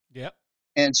Purple. Yep.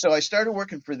 And so I started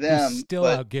working for He's them, still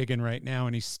but out gigging right now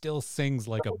and he still sings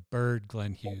like a bird,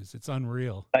 Glenn Hughes. It's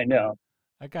unreal. I know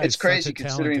That guy's it's such a crazy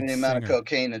considering talented the amount of singer.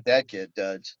 cocaine that kid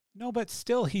does. No, but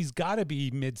still, he's got to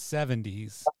be mid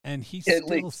 70s and he At still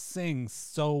least, sings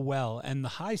so well. And the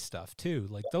high stuff, too.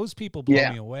 Like those people blow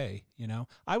yeah, me away.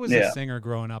 I was a yeah. singer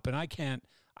growing up and I can't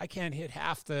hit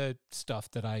half the stuff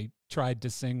that I tried to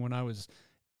sing when I was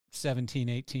 17,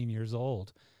 18 years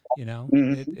old.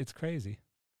 Mhm. It's crazy.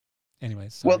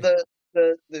 Anyways, Well,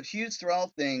 sorry. the Hughes Thrall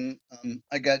thing,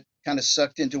 I got kind of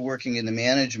sucked into working in the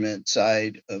management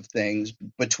side of things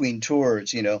between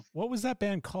tours. What was that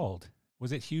band called?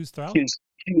 Was it Hughes Thrall?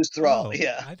 Hughes Thrall, Oh,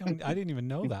 yeah, I didn't even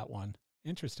know that one.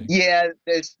 Interesting. yeah.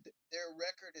 Their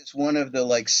record is one of the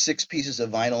like six pieces of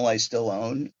vinyl I still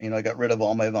own. I got rid of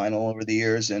all my vinyl over the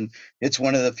years, and it's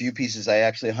one of the few pieces I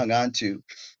actually hung on to.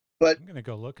 But I'm gonna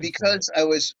go looking for it. because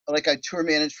I tour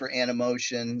managed for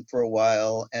Animotion for a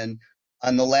while, and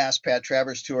on the last Pat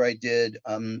Travers tour I did,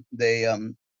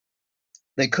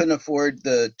 they couldn't afford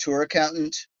the tour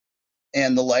accountant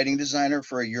and the lighting designer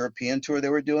for a European tour they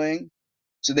were doing.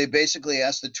 So they basically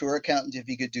asked the tour accountant if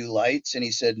he could do lights, and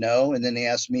he said no. And then they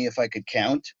asked me if I could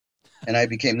count, and I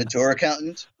became the tour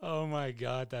accountant. Oh my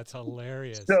god, that's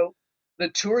hilarious. So the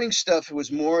touring stuff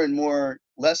was more and more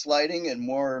less lighting and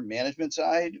more management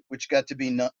side, which got to be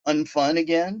unfun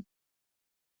again.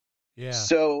 Yeah.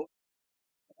 So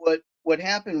what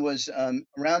happened was,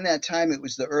 around that time, it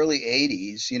was the early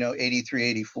 80s, 83,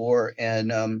 84,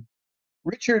 and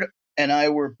Richard and I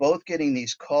were both getting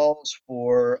these calls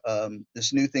for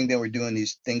this new thing they were doing,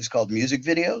 these things called music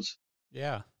videos.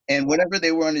 Yeah. And whenever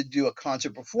they wanted to do a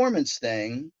concert performance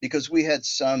thing, because we had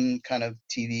some kind of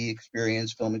TV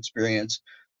experience, film experience,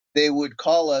 they would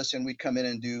call us and we'd come in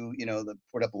and do,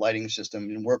 put up a lighting system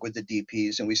and work with the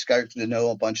DPs. And we started to know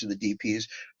a bunch of the DPs.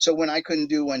 So when I couldn't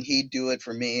do one, he'd do it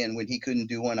for me. And when he couldn't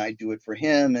do one, I'd do it for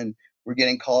him. And we're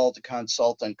getting called to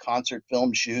consult on concert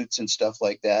film shoots and stuff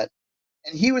like that.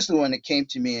 And he was the one that came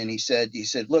to me and he said,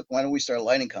 look, why don't we start a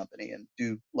lighting company and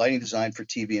do lighting design for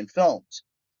TV and films?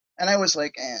 And I was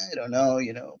like, I don't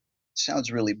know,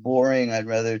 sounds really boring. I'd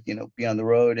rather, be on the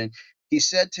road. And he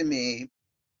said to me,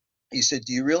 he said,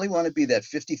 do you really want to be that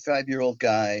 55-year-old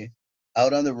guy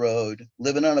out on the road,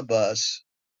 living on a bus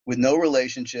with no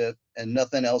relationship and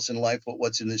nothing else in life but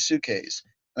what's in the suitcase?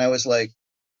 And I was like,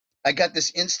 I got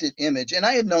this instant image. And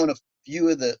I had known a few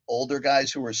of the older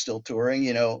guys who were still touring,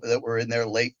 that were in their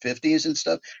late 50s and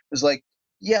stuff. It was like,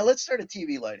 yeah, let's start a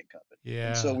TV lighting company.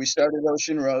 And so Yeah. we started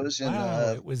Ocean Rose in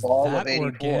Wow, it was fall of that 84.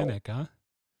 organic, huh?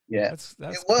 Yeah, That's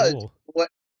it was. cool. What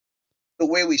The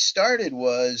way we started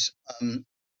was,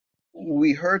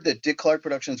 we heard that Dick Clark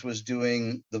Productions was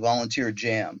doing the Volunteer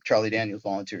Jam, Charlie Daniels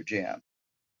Volunteer Jam.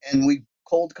 And we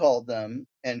cold called them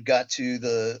and got to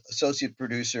the associate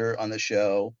producer on the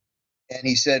show. And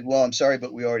he said, well, I'm sorry,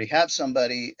 but we already have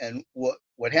somebody. And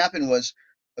what happened was,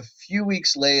 a few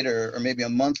weeks later, or maybe a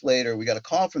month later, we got a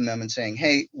call from them and saying,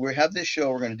 "Hey, we have this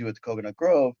show we're going to do at the Coconut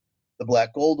Grove, the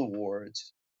Black Gold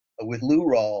Awards, with Lou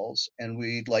Rawls, and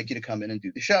we'd like you to come in and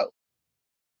do the show."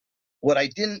 What I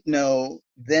didn't know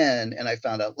then, and I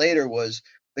found out later, was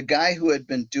the guy who had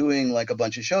been doing like a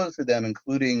bunch of shows for them,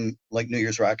 including like New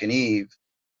Year's Rockin' Eve,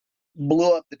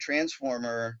 blew up the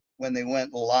transformer when they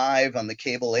went live on the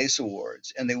Cable Ace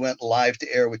Awards, and they went live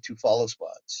to air with 2 follow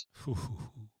spots.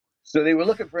 So they were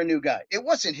looking for a new guy. It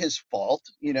wasn't his fault,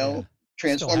 Yeah. Still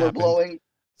transformer happened. blowing.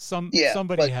 Yeah,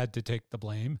 Somebody but had to take the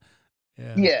blame.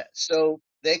 Yeah. yeah, so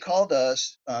they called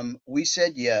us. We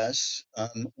said yes.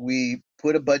 We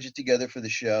put a budget together for the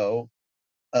show.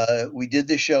 We did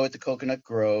the show at the Coconut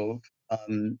Grove.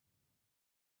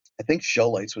 I think Show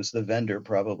Lights was the vendor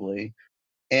probably.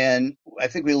 And I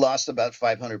think we lost about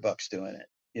 $500 doing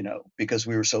it, because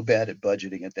we were so bad at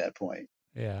budgeting at that point.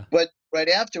 Yeah. But right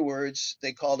afterwards,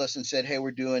 they called us and said, "Hey,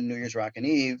 we're doing New Year's Rockin'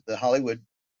 Eve. The Hollywood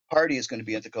party is going to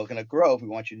be at the Coconut Grove. We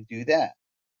want you to do that."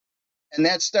 And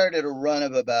that started a run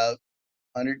of about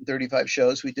 135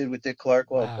 shows we did with Dick Clark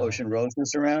while Wow. Ocean Rose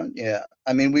was around. Yeah.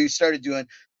 I mean, we started doing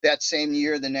that same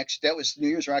year. That was New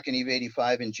Year's Rockin' Eve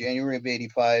 85. In January of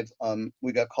 85,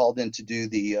 we got called in to do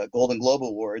the Golden Globe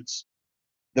Awards.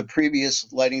 The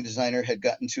previous lighting designer had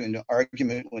gotten to an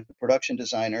argument with the production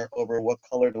designer over what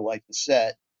color to light the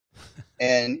set.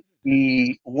 And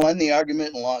he won the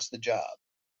argument and lost the job.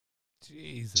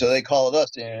 Jesus. So they called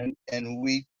us in, and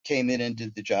we came in and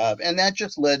did the job. And that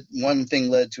just one thing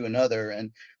led to another.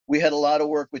 And we had a lot of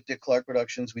work with Dick Clark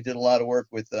Productions. We did a lot of work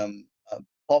with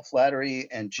Paul Flattery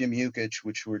and Jim Yukich,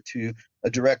 which were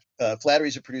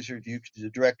Flattery's a producer, Yukich is a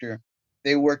director.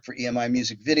 They worked for EMI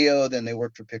Music Video, then they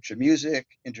worked for Picture Music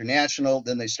International,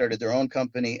 then they started their own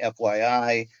company,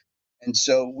 FYI. And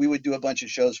so we would do a bunch of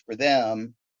shows for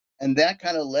them. And that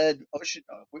kind of led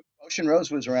Ocean Rose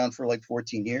was around for like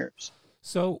 14 years.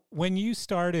 So when you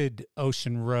started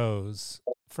Ocean Rose,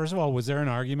 first of all, was there an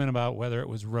argument about whether it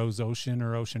was Rose Ocean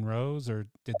or Ocean Rose, or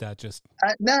did that just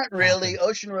Not really. happen?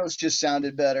 Ocean Rose just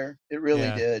sounded better. It really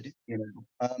Yeah. did.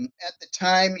 At the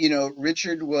time,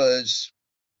 Richard was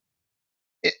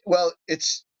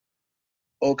it's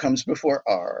O comes before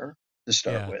R to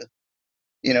start Yeah. with,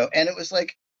 and it was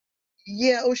like,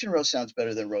 yeah, Ocean Rose sounds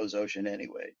better than Rose Ocean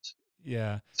anyways.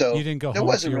 Yeah. You So didn't go there home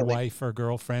to wasn't your really. wife or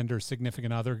girlfriend or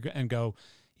significant other and go,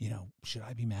 should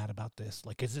I be mad about this?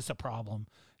 Like, is this a problem?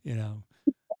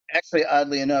 Actually,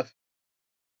 oddly enough,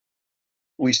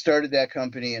 we started that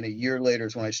company, and a year later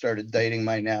is when I started dating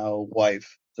my now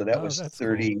wife. So that Oh, was that's cool.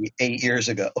 38 years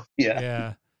ago. Yeah.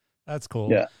 Yeah. That's cool.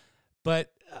 Yeah.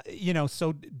 But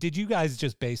so did you guys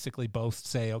just basically both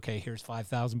say, okay, here's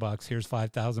 $5,000, here's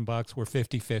 $5,000, we're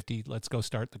 50-50, let's go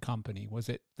start the company? Was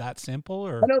it that simple, I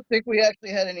or? don't think we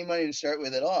actually had any money to start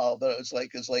with at all, but it's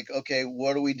like, okay,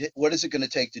 what is it going to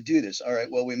take to do this? All right,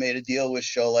 well, we made a deal with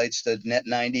Show Lights to net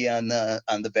 90 on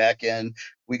the back end.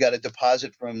 We got a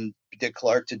deposit from Dick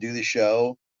Clark to do the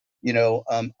show.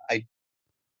 I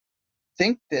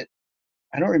think that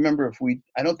I don't remember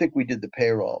I don't think we did the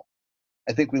payroll.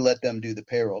 I think we let them do the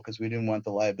payroll because we didn't want the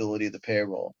liability of the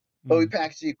payroll. But we Mm.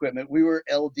 packaged the equipment. We were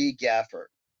LD Gaffer,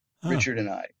 Huh. Richard and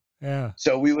I. Yeah.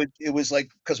 So it was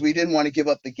like, because we didn't want to give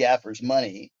up the Gaffer's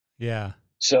money. Yeah.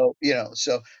 So,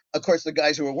 of course, the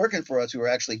guys who were working for us, who were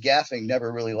actually gaffing,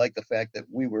 never really liked the fact that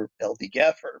we were LD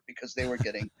Gaffer, because they were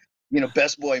getting,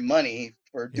 best boy money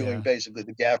for doing Yeah. basically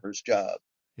the gaffer's job.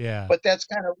 Yeah. But that's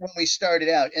kind of when we started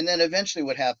out. And then eventually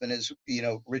what happened is,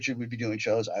 Richard would be doing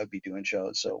shows, I would be doing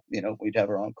shows. So, we'd have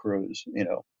our own crews,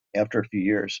 after a few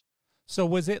years. So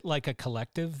was it like a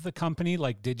collective, the company?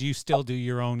 Like, did you still do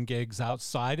your own gigs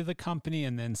outside of the company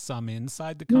and then some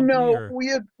inside the company, No, or?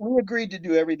 we agreed to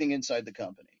do everything inside the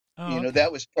company. Oh, okay.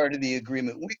 That was part of the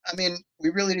agreement. We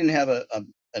really didn't have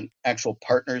an actual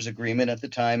partners agreement at the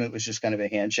time. It was just kind of a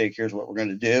handshake. Here's what we're going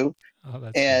to do. Oh,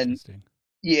 that's And interesting.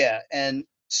 yeah. And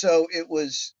so it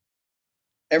was,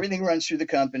 everything runs through the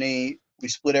company. We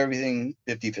split everything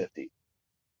 50-50.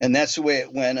 And that's the way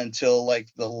it went until like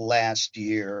the last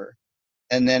year.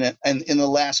 And then, and in the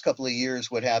last couple of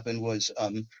years, what happened was,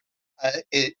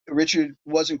 Richard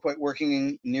wasn't quite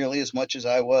working nearly as much as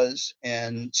I was,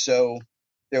 and so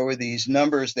there were these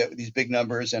big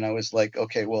numbers, and I was like,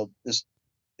 okay, well, this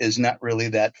is not really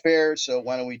that fair. So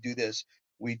why don't we do this?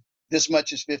 This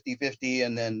much is 50-50,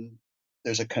 and then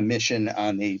there's a commission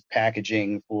on the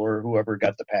packaging for whoever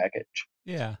got the package,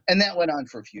 Yeah. and that went on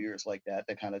for a few years like that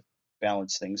to kind of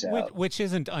balance things out. Which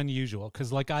isn't unusual,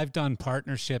 because like I've done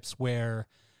partnerships where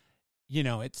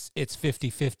it's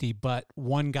 50-50, but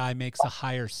one guy makes a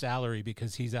higher salary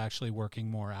because he's actually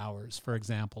working more hours, for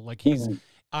example. Like Mhm.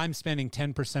 I'm spending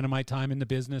 10% of my time in the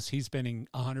business, he's spending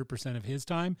 100% of his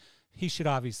time. He should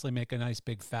obviously make a nice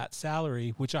big fat salary,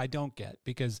 which I don't get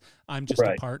because I'm just a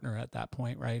Right. partner at that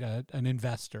point, right? An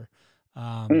investor.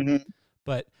 Um, Hmm.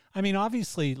 but I mean,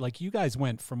 obviously, like you guys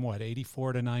went from what,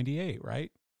 84 to 98,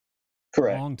 right?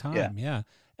 Correct. Long Yeah. time, yeah.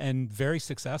 And very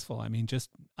successful. I mean, just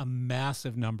a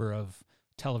massive number of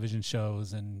television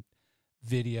shows and Yeah,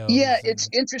 videos it's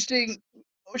and interesting.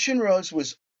 Ocean Rose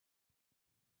was,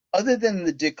 other than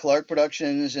the Dick Clark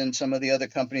Productions and some of the other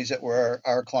companies that were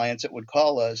our clients that would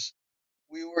call us,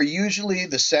 we were usually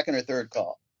the second or third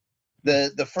call. hmm,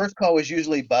 The first call was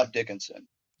usually Bob Dickinson.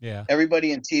 yeah,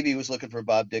 Everybody in TV was looking for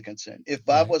Bob Dickinson. If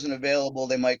Bob right. wasn't available,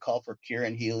 they might call for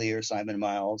Kieran Healy or Simon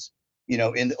Miles,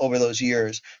 in over those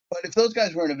years. But if those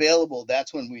guys weren't available,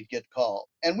 that's when we'd get called.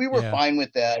 And we were Yeah, fine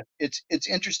with that. It's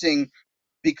interesting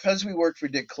because we worked for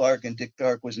Dick Clark, and Dick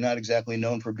Clark was not exactly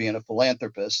known for being a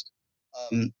philanthropist.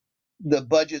 Um, the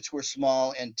budgets were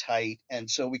small and tight, and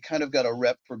so we kind of got a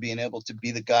rep for being able to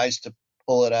be the guys to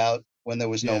pull it out when there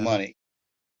was no yeah. money.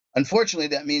 Unfortunately,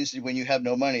 that means that when you have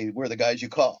no money, we're the guys you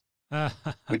call,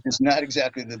 which is not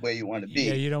exactly the way you want to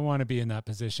Yeah, be. you don't want to be in that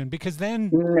position because then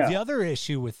the No, other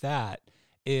issue with that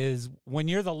is when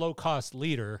you're the low cost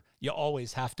leader, you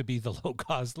always have to be the low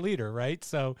cost leader, right?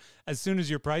 So as soon as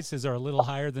your prices are a little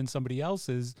higher than somebody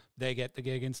else's, they get the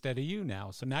gig instead of you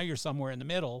now. So now you're somewhere in the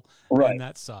middle and right.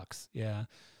 that sucks. Yeah.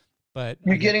 But I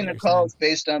You're get getting what the you're saying. calls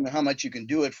based on how much you can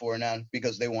do it for now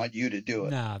because they want you to do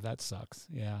it. Nah, that sucks.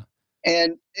 Yeah.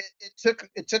 And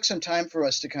it took some time for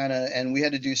us to kind of, and we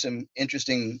had to do some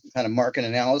interesting kind of market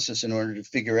analysis in order to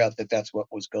figure out that that's what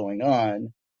was going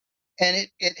on. And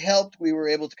it helped. We were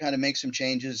able to kind of make some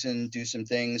changes and do some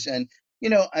things. And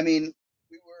I mean,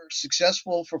 we were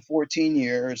successful for 14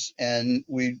 years, and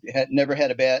we had never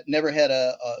had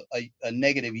a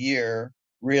negative year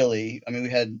really. I mean, we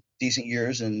had decent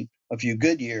years and a few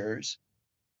good years.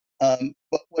 But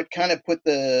what kind of put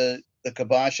the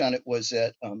kibosh on it was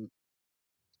that,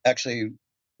 actually,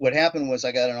 what happened was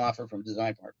I got an offer from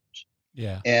Design Partners,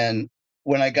 Yeah. and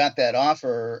when I got that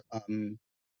offer,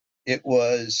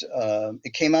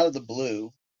 it came out of the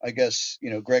blue. I guess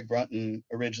Greg Brunton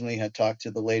originally had talked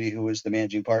to the lady who was the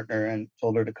managing partner and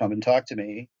told her to come and talk to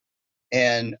me.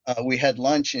 And we had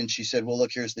lunch, and she said, "Well,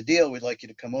 look, here's the deal. We'd like you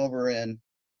to come over." And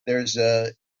there's,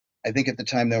 I think at the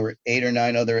time there were 8 or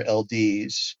 9 other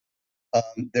LDs.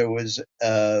 There was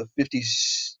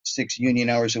 56 union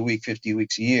hours a week, 50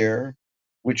 weeks a year,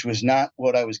 which was not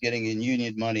what I was getting in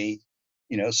union money.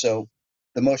 So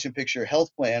the motion picture health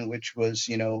plan, which was,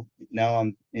 now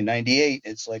I'm in 98,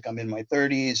 it's like I'm in my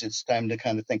 30s. It's time to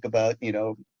kind of think about,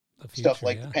 The stuff future.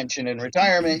 like the Yeah. pension and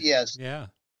retirement. Yes. Yeah.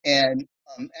 And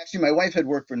actually, my wife had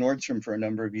worked for Nordstrom for a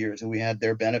number of years, and we had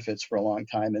their benefits for a long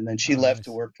time. And then she Oh, left to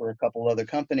nice. work for a couple other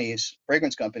companies,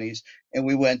 fragrance companies, and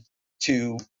we went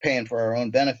to paying for our own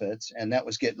benefits, and that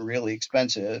was getting really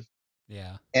expensive.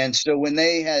 Yeah. And so when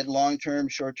they had long-term,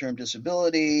 short-term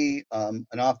disability, an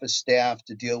office staff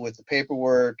to deal with the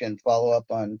paperwork and follow up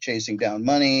on chasing down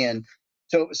money, and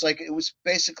so it was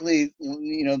basically,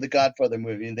 the Godfather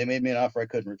movie. They made me an offer I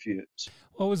couldn't refuse.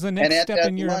 What was the And next at step that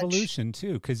in your lunch, evolution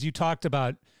too? Because you talked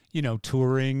about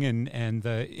touring and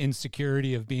the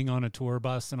insecurity of being on a tour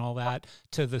bus and all that,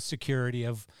 to the security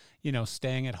of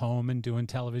staying at home and doing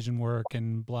television work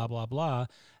and blah blah blah.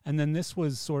 And then this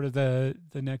was sort of the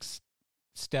next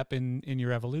step in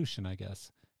your evolution, I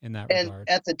guess, in that and regard.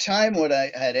 at the time, what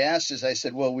I had asked is, I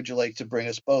said, "Well, would you like to bring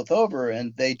us both over?"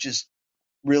 And they just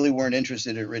really weren't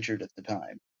interested in Richard at the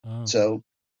time. Oh So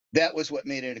that was what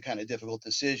made it a kind of difficult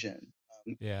decision.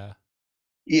 Um, yeah,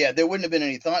 yeah, there wouldn't have been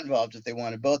any thought involved if they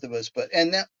wanted both of us.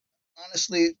 And that,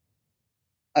 honestly,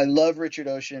 I love Richard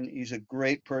Ocean. He's a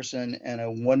great person and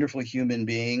a wonderful human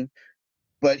being,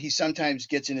 but he sometimes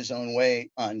gets in his own way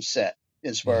on set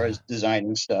as far yeah. as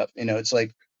designing stuff. It's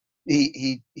like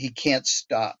he can't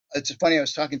stop. It's funny. I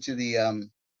was talking to the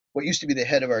what used to be the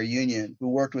head of our union, who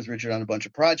worked with Richard on a bunch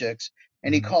of projects,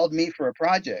 and he Hmm. called me for a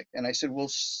project, and I said, "Well,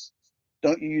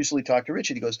 don't you usually talk to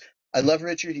Richard?" He goes, "I love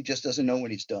Richard. He just doesn't know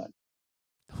when he's done."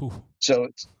 Ooh, So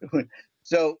it's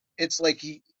so it's like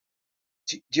he.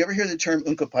 Do you ever hear the term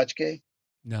 "unkapachke"?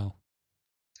 no,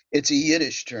 It's a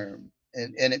Yiddish term,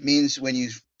 and it means when you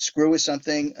screw with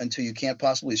something until you can't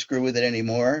possibly screw with it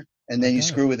anymore, and I then you got it.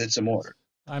 screw with it some more.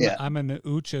 Yeah. I'm an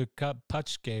ucha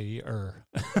pachke or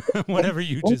whatever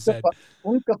you just said.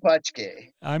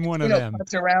 Unkapachke. I'm It's, one of them.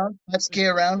 putz around, putske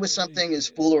around with something is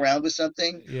fool around with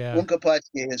something. Yeah. Unkapachke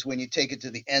is when you take it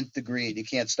to the nth degree and you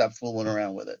can't stop fooling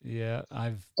around with it. Yeah.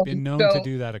 I've been And known to so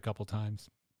do that a couple times.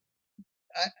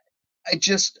 I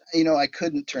just, you know, I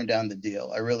couldn't turn down the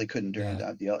deal. I really couldn't turn Yeah.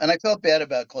 down the deal. And I felt bad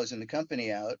about closing the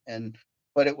company out,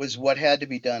 but it was what had to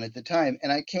be done at the time.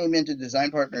 And I came into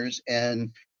Design Partners,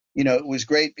 and you know, it was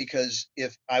great because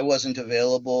if I wasn't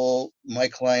available, my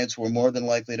clients were more than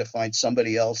likely to find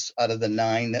somebody else out of the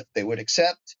 9 that they would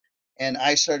accept. And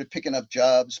I started picking up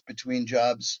jobs between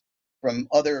jobs from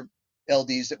other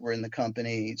LDs that were in the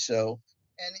company. So,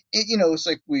 and it, you know, it's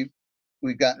like we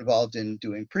got involved in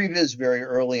doing previs very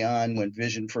early on when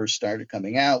Vision first started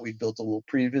coming out. We built a little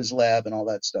previs lab and all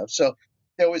that stuff. So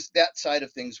there was that side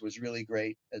of things was really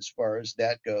great as far as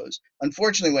that goes.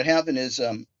 Unfortunately, what happened is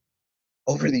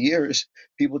over the years,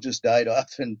 people just died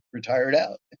off and retired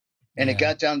out. And it Yeah.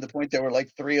 got down to the point there were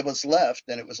like 3 of us left,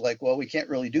 and it was like, well, we can't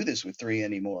really do this with 3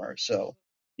 anymore. So,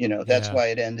 you know, that's Yeah. why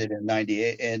it ended in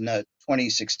 98 in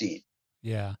 2016.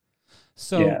 Yeah. Yeah.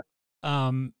 So,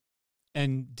 um,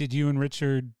 and did you and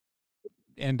Richard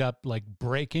end up like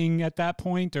breaking at that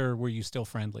point, or were you still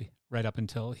friendly right up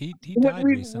until he died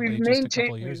We've recently, just a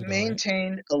couple maintained of years we've ago, right?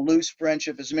 maintained a loose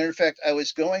friendship. As a matter of fact, I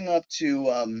was going up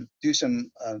to do some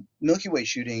Milky Way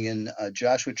shooting in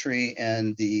Joshua Tree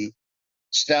and the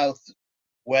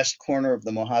southwest corner of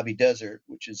the Mojave Desert,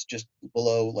 which is just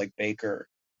below like Baker.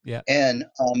 Yeah. And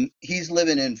he's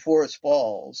living in Forest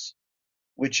Falls,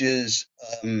 which is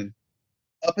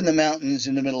up in the mountains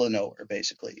in the middle of nowhere,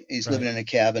 basically. He's living Right. in a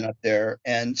cabin up there.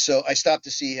 And so I stopped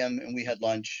to see him, and we had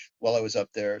lunch while I was up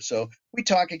there. So we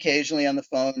talk occasionally on the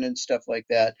phone and stuff like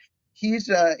that. He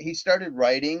started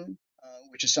writing,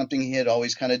 which is something he had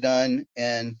always kind of done.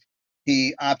 And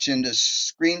he optioned a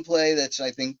screenplay that's,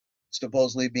 I think,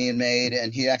 supposedly being made.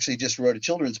 And he actually just wrote a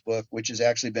children's book, which has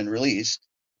actually been released.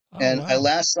 Oh, And I wow.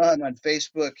 last saw him on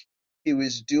Facebook. He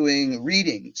was doing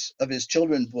readings of his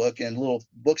children's book in little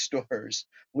bookstores,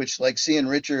 which, like seeing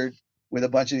Richard with a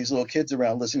bunch of these little kids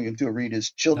around listening to him read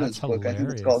his That's children's book. I think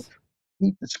it's called hilarious.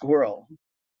 Pete the Squirrel.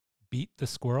 Beat the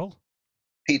squirrel?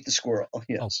 Pete the Squirrel. Oh,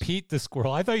 Yes. Pete the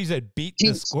squirrel. I thought you said beat the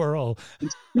Pete. squirrel.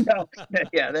 No,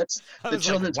 yeah, that's I the was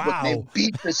like, children's book wow. named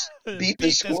Beat the Beat the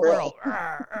squirrel. Squirrel.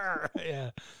 Arr, arr. Yeah.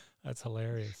 That's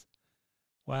hilarious.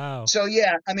 Wow. So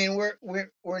yeah, I mean,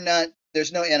 we're not.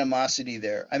 There's no animosity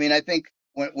there. I mean, I think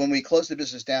when we closed the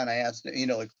business down, I asked, you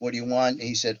know, like, what do you want? And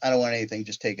he said, I don't want anything,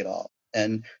 just take it all.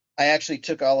 And I actually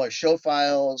took all our show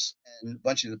files and a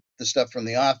bunch of the stuff from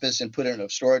the office and put it in a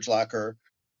storage locker.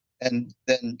 And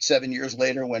then 7 years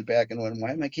later, went back and went,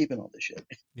 why am I keeping all this shit?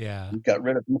 Yeah. And got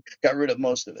rid of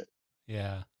most of it.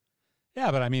 Yeah.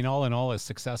 Yeah, but I mean, all in all, a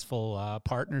successful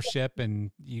partnership,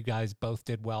 and you guys both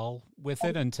did well with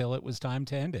it until it was time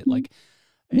to end it. Like,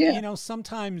 Yeah, you know,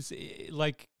 sometimes,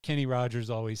 like Kenny Rogers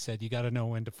always said, you got to know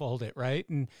when to fold it, right?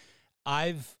 And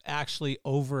I've actually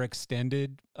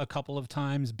overextended a couple of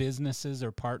times businesses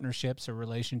or partnerships or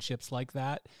relationships like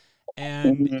that.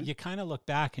 And mhm. you kind of look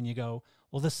back and you go,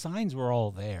 well, the signs were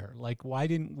all there. Like, why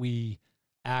didn't we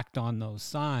act on those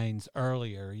signs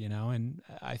earlier, you know? And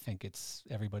I think it's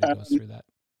everybody goes Um, through that.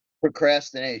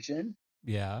 procrastination,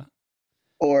 Yeah.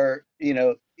 or you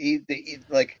know,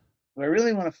 like, do I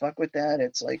really want to fuck with that?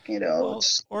 It's like, you know, Well,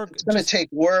 or it's going to just take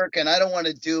work, and I don't want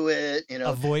to do it. You know,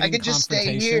 I avoiding could just stay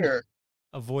confrontation. here.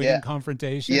 Avoiding Yeah.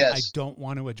 confrontation. I Yes. don't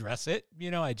want to address it.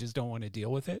 You know, I just don't want to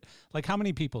deal with it. Like, how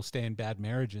many people stay in bad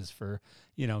marriages for,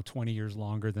 20 years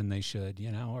longer than they should,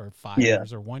 or 5 Yeah.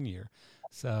 years or 1 year?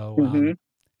 So, Hmm.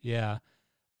 yeah.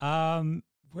 Um,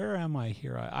 where am I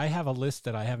here? I have a list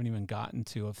that I haven't even gotten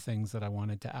to of things that I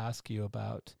wanted to ask you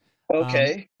about. Um,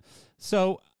 Okay.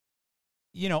 so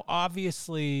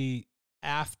obviously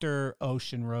after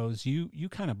Ocean Rose, you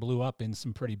kind of blew up in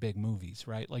some pretty big movies,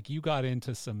 right? Like you got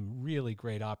into some really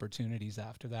great opportunities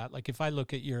after that. Like if I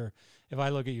look at your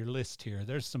list here,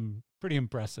 there's some pretty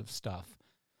impressive stuff.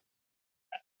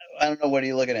 I don't know, what are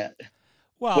you looking at?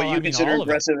 What Well, I you mean consider all of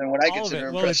it. impressive and what I All of consider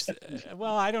it. Well, it's impressive.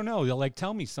 well, I don't know. Like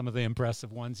tell me some of the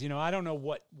impressive ones. I don't know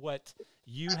what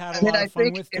you had a I mean, lot I of fun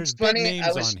think with. There's it's big funny. I names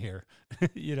on was, here,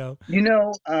 you know.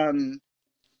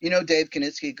 you know, Dave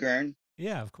Kinitsky, Gurn.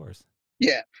 Yeah, of course.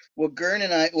 Yeah.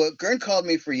 Gurn called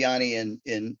me for Yanni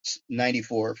in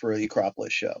 '94 for the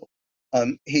Acropolis show.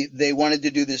 They wanted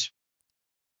to do this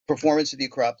performance of the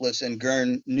Acropolis, and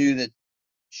Gurn knew that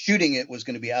shooting it was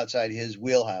going to be outside his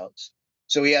wheelhouse.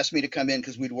 So he asked me to come in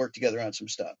because we'd worked together on some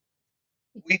stuff.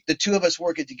 The two of us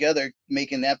working together,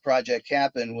 making that project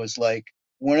happen, was like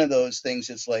one of those things.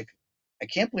 It's like, I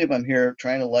can't believe I'm here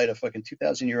trying to light a fucking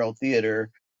 2,000-year-old theater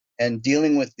and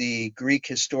dealing with the Greek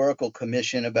Historical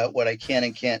Commission about what I can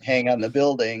and can't hang on the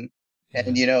building,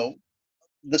 and Yeah.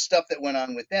 the stuff that went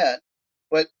on with that.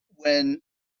 But when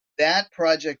that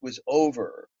project was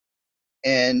over,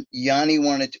 and Yanni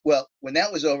wanted to, well, when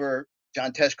that was over,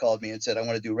 John Tesh called me and said, I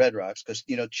want to do Red Rocks because,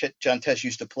 John Tesh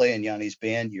used to play in Yanni's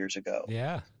band years ago.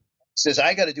 Yeah. Says,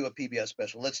 I got to do a PBS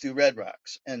special. Let's do Red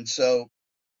Rocks. And so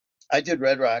I did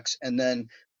Red Rocks. And then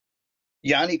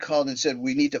Yanni called and said,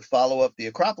 we need to follow up the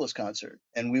Acropolis concert.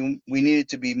 And we needed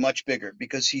to be much bigger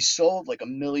because he sold like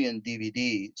 1 million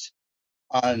DVDs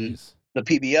on Jeez. the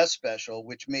PBS special,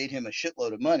 which made him a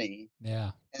shitload of money.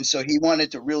 Yeah. And so he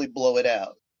wanted to really blow it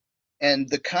out. And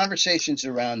the conversations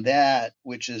around that,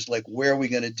 which is like, where are we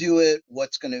going to do it?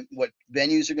 What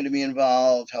venues are going to be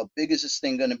involved? How big is this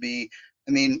thing going to be?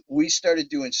 I mean, we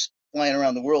started flying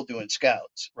around the world doing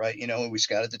scouts, right? We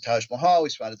scouted the Taj Mahal, we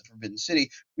scouted the Forbidden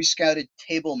City, we scouted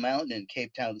Table Mountain in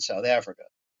Cape Town, South Africa,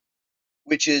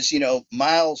 which is,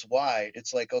 miles wide.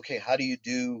 It's like, okay, how do you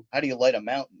light a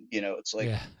mountain? It's like,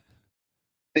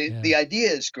 Yeah. the idea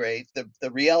is great.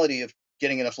 The reality of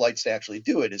getting enough lights to actually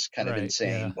do it is kind of Right. Yeah.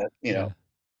 insane, but Yeah.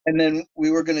 and then we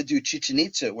were going to do Chichen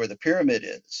Itza, where the pyramid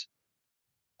is,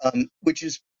 which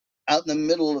is out in the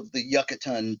middle of the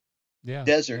Yucatan Yeah.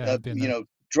 desert, Yeah. I've been there.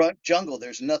 jungle.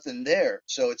 There's nothing there.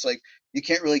 So it's like you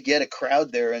can't really get a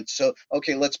crowd there. And so,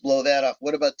 okay, let's blow that off.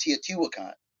 What about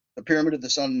Teotihuacan, the pyramid of the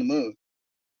sun and the moon?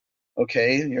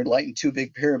 Okay, you're lighting two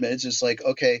big pyramids. It's like,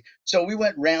 okay. So we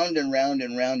went round and round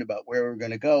and round about where we were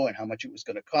going to go and how much it was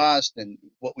going to cost and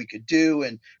what we could do.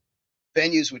 And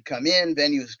venues would come in,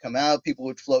 venues would come out. People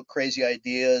would float crazy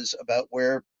ideas about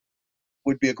where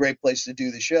would be a great place to do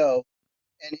the show.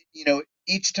 And,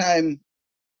 each time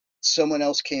someone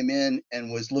else came in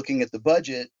and was looking at the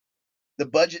budget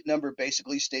number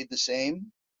basically stayed the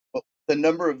same, but the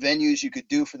number of venues you could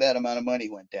do for that amount of money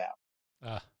went down.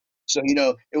 Ah. So,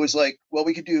 it was like, well,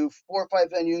 we could do 4 or 5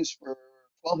 venues for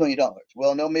 $12 million.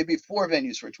 Well, no, maybe 4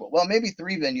 venues for 12. Well, maybe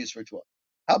 3 venues for 12.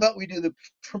 How about we do the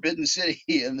Forbidden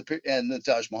City and the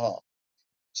Taj Mahal?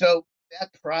 So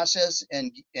that process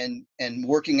and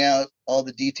working out all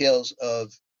the details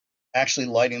of actually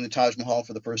lighting the Taj Mahal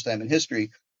for the first time in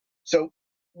history. So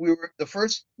the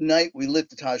first night we lit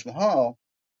the Taj Mahal,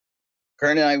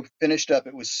 Karen and I finished up.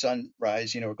 It was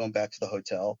sunrise. We're going back to the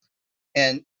hotel.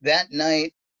 And that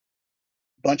night,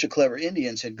 a bunch of clever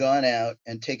Indians had gone out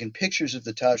and taken pictures of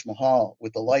the Taj Mahal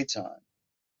with the lights on,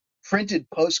 printed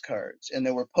postcards, and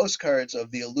there were postcards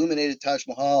of the illuminated Taj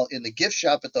Mahal in the gift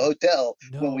shop at the hotel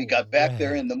when we No got back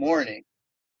there way. in the morning.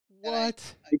 And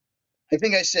What? I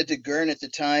think I said to Gern at the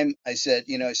time, I said,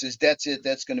 I says, that's it.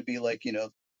 That's going to be like,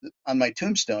 on my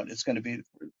tombstone, it's going to be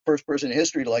the first person in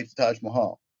history to light the Taj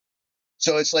Mahal.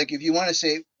 So it's like, if you want to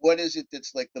say, what is it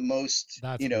that's like the most,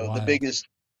 That's the wild. biggest,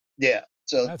 yeah.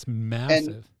 So, That's and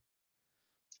massive.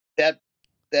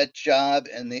 that job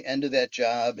and the end of that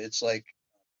job, it's like,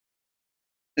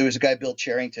 there was a guy, Bill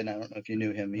Charrington. I don't know if you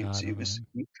knew him. No, I don't know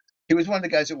him. He was one of the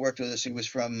guys that worked with us. He was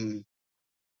from,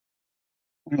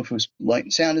 I don't know if it was Light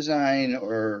and Sound Design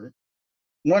or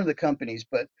one of the companies,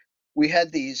 but we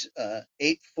had these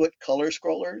 8-foot color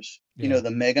scrollers, Yeah.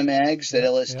 the Mega Mags that Yeah.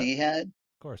 Yeah. LSD had,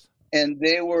 Of course. and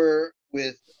they were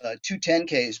with 2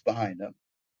 10Ks behind them,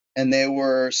 and they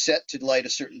were set to light a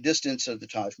certain distance of the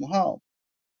Taj Mahal.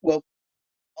 Well,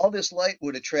 all this light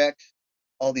would attract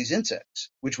all these insects,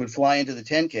 which would fly into the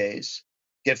 10Ks,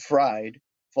 get fried,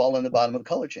 fall in the bottom of the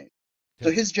color chain. So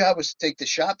Good. his job was to take the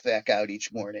shop vac out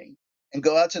each morning and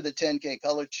go out to the 10K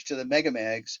color to the Mega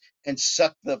Mags and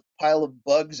suck the pile of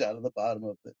bugs out of the bottom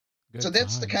of it. So Good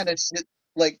that's the times. kind of shit,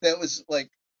 like that was like,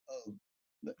 oh,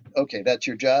 okay, that's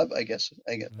your job, I guess.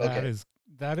 That Okay, is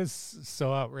that is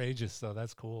so outrageous though.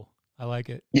 That's cool. I like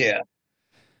it. yeah.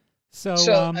 So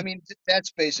So I mean,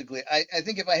 that's basically. I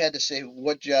think if I had to say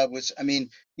what job was, I mean,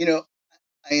 I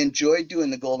enjoyed doing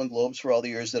the Golden Globes for all the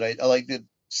years that I like did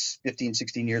 15,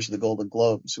 16 years of the Golden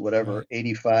Globes, whatever, right.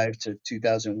 85 to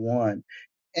 2001.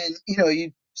 And,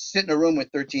 you sit in a room with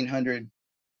 1,300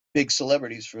 big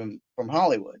celebrities from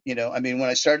Hollywood. I mean, when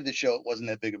I started the show, it wasn't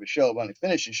that big of a show. When I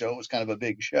finished the show, it was kind of a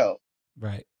big show.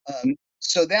 Right.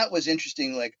 So that was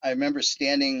interesting. Like, I remember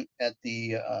standing at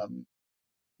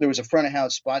there was a front of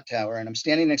house spot tower, and I'm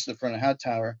standing next to the front of house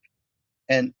tower,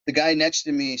 and the guy next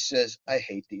to me says, I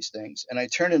hate these things. And I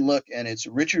turn and look, and it's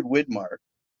Richard Widmark.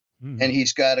 And Mm.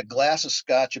 he's got a glass of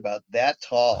scotch about that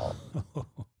tall.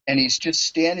 And he's just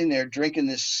standing there drinking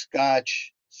this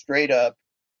scotch straight up,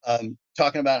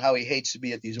 talking about how he hates to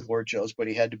be at these award shows, but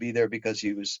he had to be there because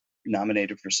he was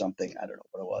nominated for something. I don't know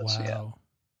what it was. Yeah. Wow.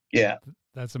 Yeah.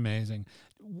 That's amazing.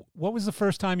 What was the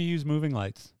first time you used moving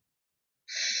lights?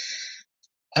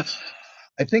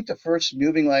 I think the first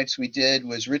moving lights we did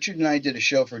was Richard and I did a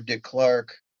show for Dick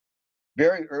Clark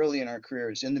very early in our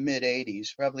careers, in the mid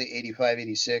 80s, probably 85,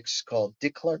 86, called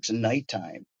Dick Clark's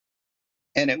Nighttime.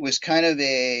 And it was kind of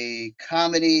a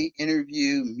comedy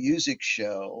interview music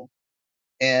show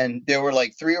And there were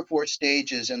like 3 or 4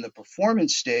 stages, and the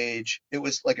performance stage, it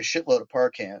was like a shitload of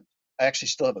park hand. I actually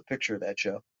still have a picture of that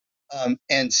show.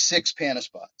 And 6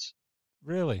 Panaspots.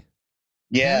 Really?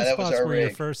 Yeah, that was Panaspots our were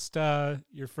rig.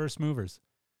 your first movers.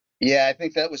 Yeah, I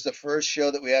think that was the first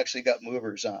show that we actually got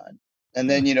movers on. And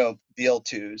Huh, then, of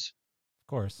DL2s.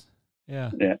 course. Yeah.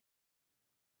 Yeah.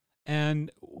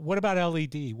 And what about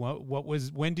LED?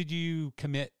 When did you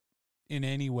commit in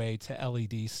any way to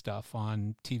LED stuff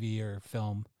on TV or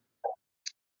film?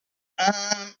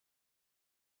 Um,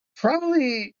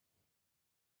 Probably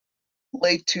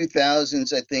late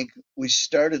 2000s, I think we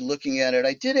started looking at it.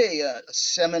 I did a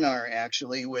seminar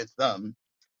actually with the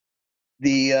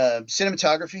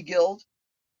Cinematography Guild,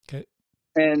 Okay.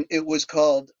 and it was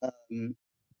called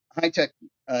High Tech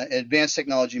Advanced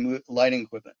Technology Lighting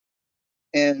Equipment.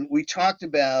 And we talked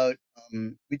about,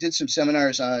 we did some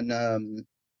seminars on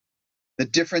the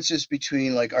differences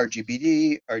between like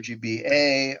RGBD,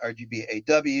 RGBA,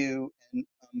 RGBAW, and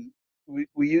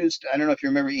we used, I don't know if you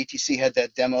remember, ETC had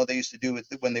that demo they used to do with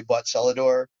when they bought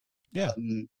Celador, Yeah.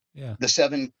 um, Yeah. the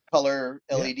 7-color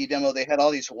Yeah. LED demo. They had all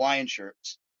these Hawaiian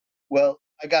shirts. Well,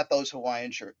 I got those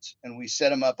Hawaiian shirts, and we set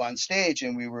them up on stage,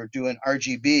 and we were doing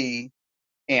RGB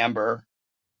amber,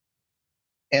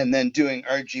 and then doing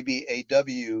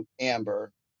RGBAW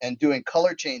amber, and doing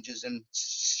color changes and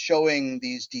showing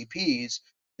these DPs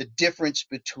the difference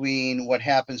between what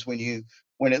happens when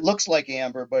it looks like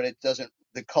amber, but it doesn't,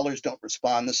 the colors don't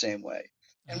respond the same way.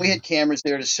 And we had cameras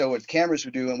there to show what cameras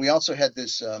would do. And we also had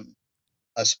this a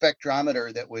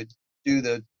spectrometer that would do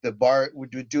the bar would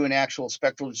do an actual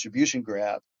spectral distribution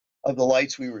graph of the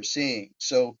lights we were seeing.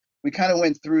 So we kind of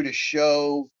went through to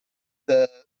show the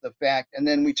fact, and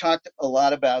then we talked a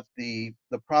lot about the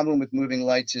problem with moving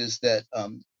lights is that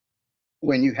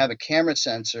when you have a camera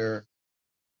sensor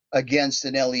against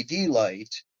an LED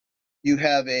light, you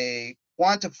have a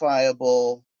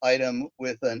quantifiable item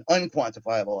with an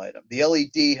unquantifiable item. The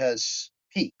LED has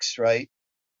peaks, right?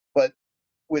 But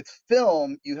with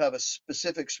film, you have a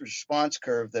specific response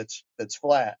curve that's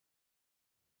flat.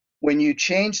 When you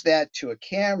change that to a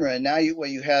camera, now what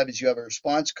you have is you have a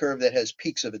response curve that has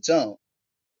peaks of its own.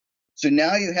 So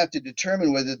now you have to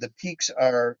determine whether the peaks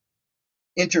are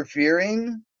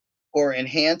interfering or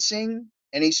enhancing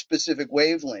any specific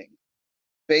wavelength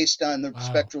based on the Wow.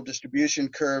 spectral distribution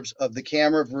curves of the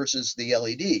camera versus the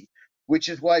LED, which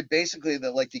is why basically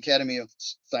the Academy of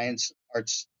Science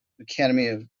Arts, Academy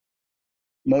of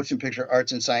Motion Picture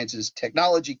Arts and Sciences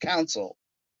Technology Council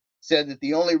said that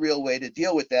the only real way to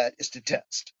deal with that is to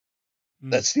test.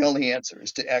 Mm. That's the only answer,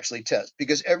 is to actually test,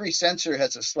 because every sensor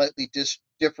has a slightly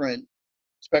different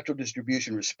spectral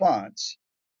distribution response,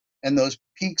 and those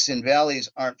peaks and valleys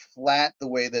aren't flat the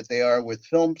way that they are with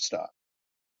film stock.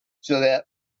 So that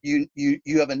you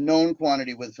have a known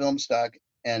quantity with film stock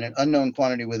and an unknown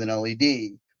quantity with an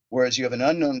LED, whereas you have an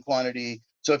unknown quantity.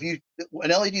 So if an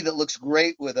LED that looks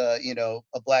great with a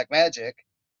Black Magic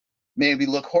maybe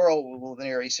look horrible with an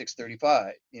Arri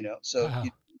 635, so Wow.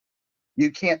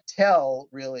 you can't tell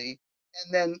really.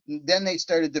 And then they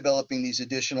started developing these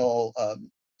additional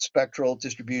spectral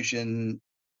distribution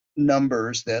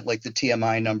numbers, that like the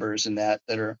TMI numbers and that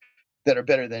are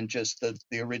better than just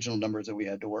the original numbers that we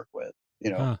had to work with,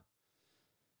 Huh.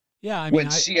 Yeah. I mean, when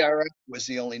CRF was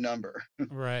the only number.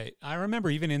 right. I remember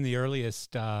even in the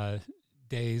earliest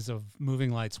days of moving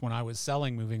lights, when I was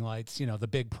selling moving lights, the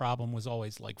big problem was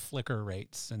always like flicker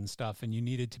rates and stuff, and you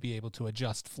needed to be able to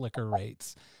adjust flicker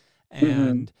rates.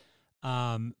 Mm-hmm.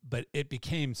 And but it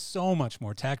became so much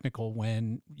more technical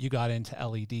when you got into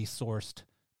LED sourced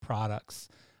products.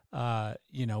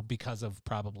 Because of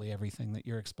probably everything that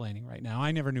you're explaining right now.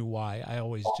 I never knew why. I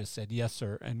always just said yes,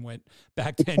 sir, and went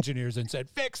back to engineers and said,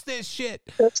 "Fix this shit."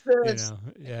 Fix this.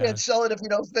 You Yeah, can't sell it if you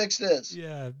don't fix this.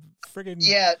 yeah. Friggin'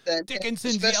 Yeah, then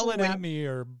Dickinson's especially yelling at me,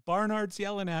 or Barnard's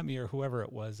yelling at me, or whoever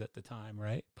it was at the time,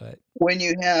 right? But when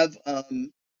you have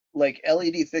like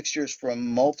LED fixtures from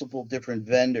multiple different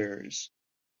vendors.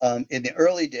 In the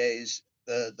early days,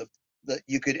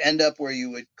 you could end up where you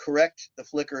would correct the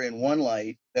flicker in one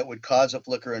light that would cause a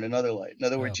flicker in another light. In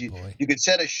other oh words, boy, you could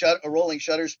set a rolling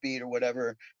shutter speed or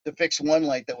whatever to fix one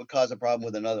light that would cause a problem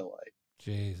with another light.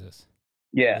 Jesus,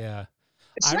 Yeah, yeah.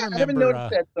 it's I not. I haven't remember.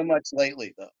 noticed that so much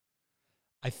lately though,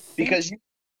 I think, because yeah,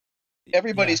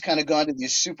 everybody's kind of gone to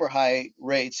these super high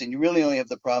rates, and you really only have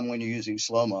the problem when you're using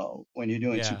slow mo, when you're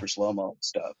doing yeah. super slow mo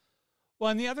stuff. Well,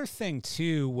 and the other thing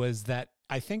too was that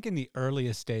I think in the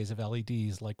earliest days of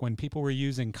LEDs, like when people were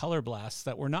using color blasts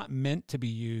that were not meant to be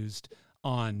used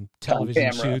on On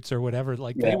television camera. shoots or whatever,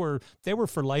 like Yeah. they were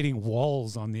for lighting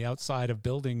walls on the outside of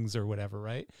buildings or whatever,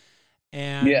 right? Yeah.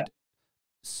 And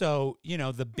So,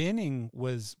 the binning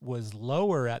was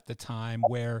lower at the time,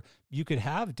 where you could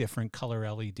have different color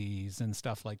LEDs and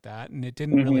stuff like that, and it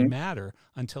didn't really Hmm. matter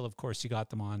until, of course, you got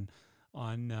them on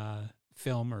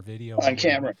film or video or On whatever.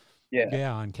 camera. Yeah.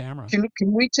 Yeah, on camera. Can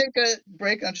we take a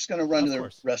break? I'm just going to run to Of the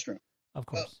course. restroom. Of Oh,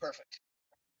 course. perfect.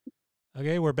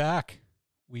 Okay, we're back.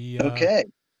 We uh Okay.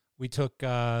 we took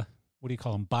what do you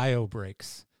call them? Bio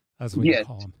breaks. That's what you Yeah,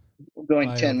 call them. we're going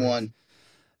Bio 10 breaks. 1.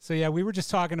 So yeah, we were just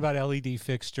talking about LED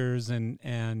fixtures, and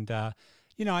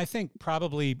I think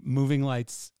probably moving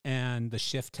lights and the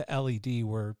shift to LED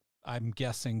were, I'm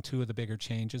guessing, two of the bigger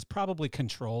changes. Probably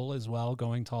control as well,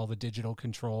 going to all the digital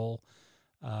control,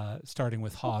 starting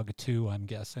with Hog 2, I'm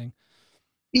guessing.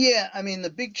 Yeah, I mean, the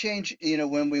big change,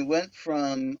 when we went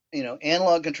from,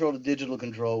 analog control to digital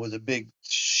control was a big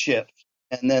shift.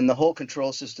 And then the whole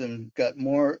control system got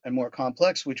more and more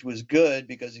complex, which was good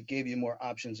because it gave you more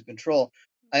options of control.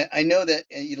 I know that,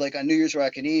 like on New Year's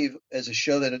Rockin' Eve, as a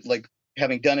show that, like,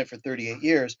 having done it for 38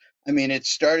 years, I mean, it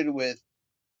started with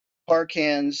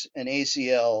Parcans and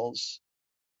ACLs,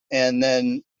 and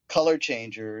then color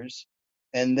changers,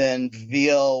 and then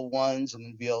VL1s and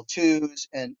then VL2s,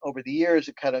 and over the years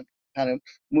it kind of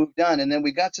moved on, and then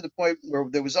we got to the point where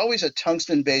there was always a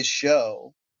tungsten based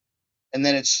show, and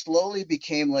then it slowly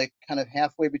became like kind of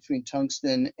halfway between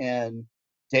tungsten and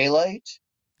daylight.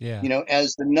 Yeah,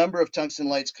 As the number of tungsten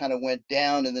lights kind of went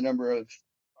down and the number of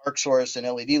arc source and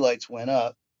LED lights went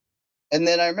up. And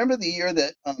then I remember the year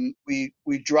that we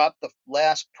dropped the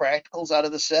last practicals out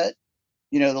of the set.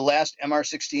 The last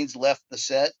MR16s left the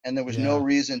set, and there was no yeah,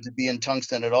 reason to be in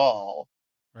tungsten at all.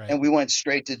 right. And we went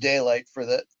straight to daylight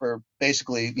for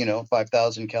basically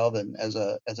 5,000 Kelvin as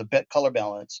a bet color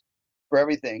balance for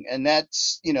everything. And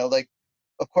that's like,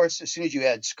 of course, as soon as you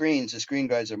add screens, the screen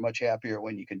guys are much happier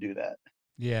when you can do that.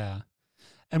 Yeah.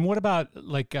 And what about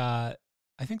like I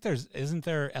think isn't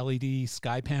there LED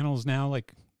sky panels now?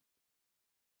 Like,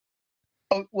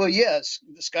 Oh well, yes,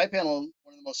 the Sky Panel,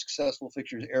 one of the most successful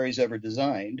fixtures Aries ever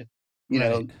designed.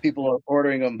 right. People are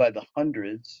ordering them by the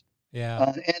hundreds, Yeah.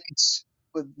 and it's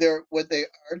what they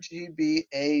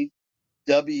RGBA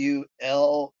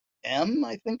WLM,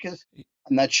 I think is.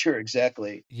 I'm not sure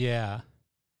exactly. Yeah.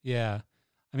 Yeah.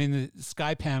 I mean, the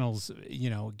sky panels,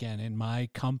 again, in my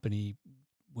company,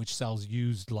 which sells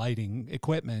used lighting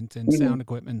equipment and Mhm. sound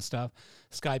equipment and stuff,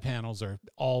 sky panels are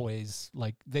always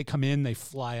like, they come in, they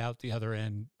fly out the other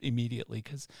end immediately,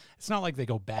 because it's not like they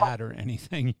go bad or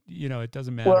anything. It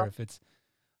doesn't matter Well, if it's.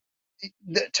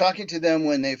 talking to them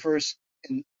when they first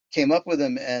came up with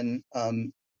them, and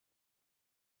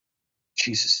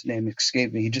Jesus, his name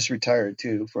escaped me. He just retired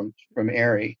too from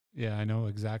Airy. Yeah, I know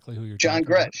exactly who you're John talking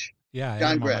about. Gresh. Yeah, I had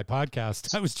John him on Gresh. my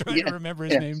podcast. I was trying to Yeah, remember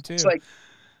his yeah. name It's too. like,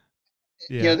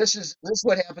 Yeah. this is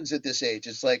what happens at this age.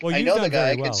 It's like Well, I you've know the done guy.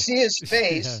 very I can well. see his Yeah.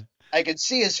 face. I can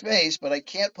see his face, but I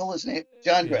can't pull his name.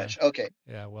 John Yeah. Gresh. Okay.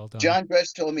 Yeah. Well done. John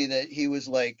Gresh told me that he was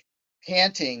like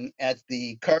panting at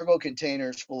the cargo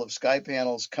containers full of sky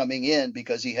panels coming in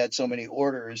because he had so many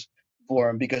orders for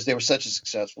them because they were such a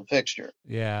successful fixture.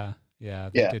 Yeah. Yeah.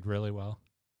 They Yeah. did really well.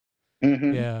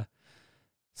 Hmm. Yeah.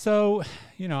 So,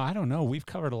 I don't know. We've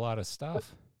covered a lot of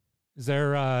stuff. Is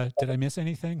there, did I miss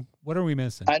anything? What are we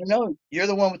missing? I don't know. You're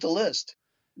the one with the list.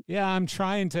 Yeah, I'm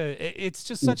trying to, it's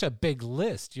just such a big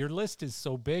list. Your list is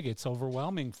so big, it's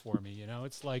overwhelming for me.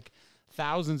 It's like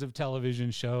thousands of television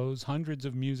shows, hundreds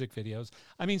of music videos.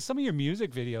 I mean, some of your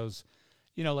music videos,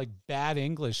 like Bad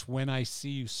English, When I See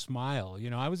You Smile.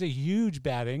 I was a huge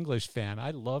Bad English fan.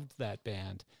 I loved that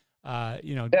band. Uh,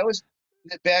 you know, That was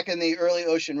back in the early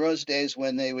Ocean Rose days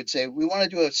when they would say, we want to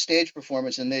do a stage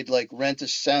performance, and they'd like rent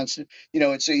a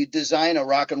and so you design a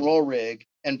rock and roll rig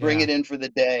and bring yeah, it in for the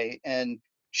day and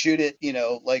shoot it,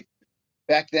 like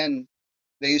back then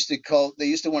they used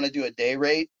to want to do a day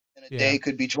rate, and a yeah, day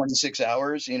could be 26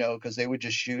 hours, because they would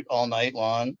just shoot all night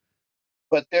long.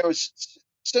 But there was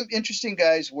some interesting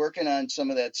guys working on some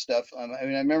of that stuff. I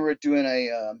mean, I remember doing I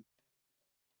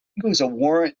think it was a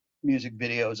Warrant music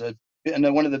video. It was and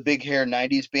then one of the big hair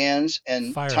 '90s bands,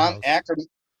 and Tom Firehouse. Ackerman,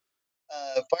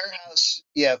 Firehouse.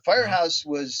 Yeah, No. Firehouse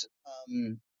was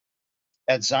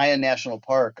at Zion National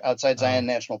Park, outside Zion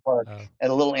Oh, National Park, oh, at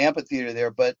a little amphitheater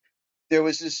there. But there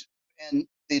was this, and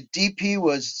the DP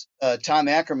was Tom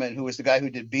Ackerman, who was the guy who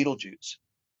did Beetlejuice.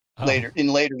 oh, In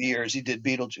later years, he did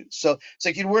Beetlejuice. So it's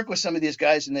like you'd work with some of these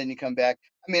guys, and then you come back.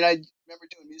 I mean, I remember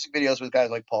doing music videos with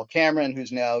guys like Paul Cameron,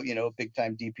 who's now big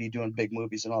time DP doing big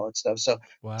movies and all that stuff. So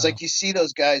it's like wow. you see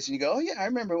those guys, and you go, oh yeah, I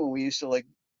remember when we used to like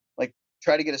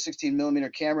try to get a 16 millimeter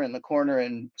camera in the corner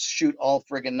and shoot all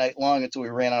friggin' night long until we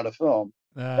ran out of film.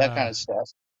 That kind Ah, of stuff.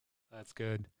 that's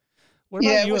good. What about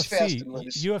Yeah, it was fast UFC? and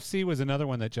loose. UFC was another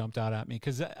one that jumped out at me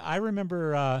because I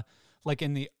remember, like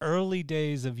in the early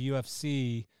days of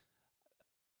UFC,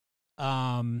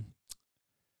 um,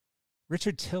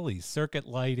 Richard Tilley, Circuit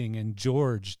Lighting, and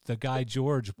George, the guy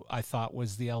George, I thought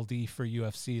was the LD for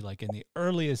UFC, like in the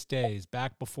earliest days,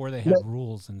 back before they had No,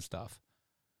 rules and stuff.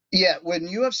 yeah, when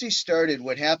UFC started,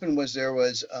 what happened was there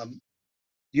was, do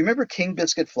you remember King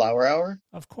Biscuit Flour Hour?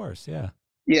 Of course, yeah,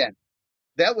 Yeah,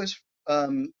 that was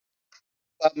um,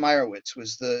 Bob Meyerowitz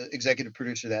was the executive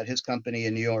producer of that, his company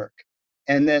in New York.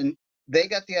 And then they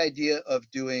got the idea of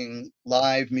doing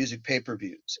live music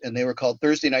pay-per-views, and they were called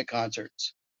Thursday night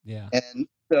concerts. yeah. And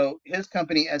so his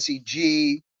company,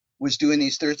 SEG, was doing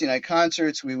these Thursday night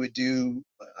concerts. We would do,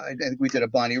 I think we did a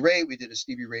Bonnie Raitt, we did a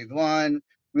Stevie Ray Vaughan.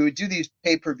 We would do these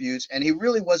pay-per-views, and he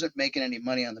really wasn't making any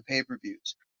money on the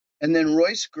pay-per-views. And then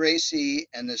Royce Gracie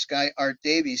and this guy, Art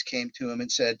Davies, came to him and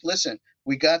said, listen,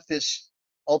 we got this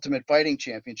Ultimate Fighting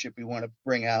Championship we want to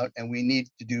bring out, and we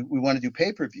want to do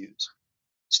pay-per-views.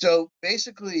 So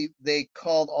basically, they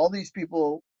called all these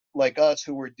people like us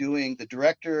who were doing the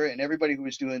director and everybody who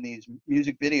was doing these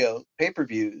music video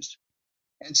pay-per-views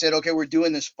and said, okay, we're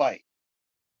doing this fight.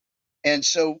 And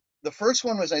so the first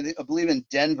one was, I believe, in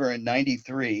Denver in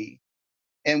 93.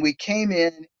 And we came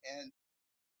in and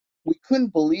we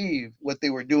couldn't believe what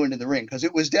they were doing in the ring because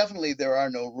it was definitely there are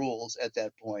no rules at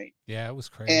that point. Yeah, it was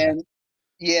crazy. And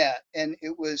yeah, and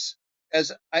it was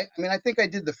I mean, I think I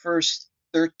did the first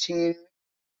 13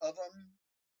 of them.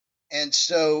 And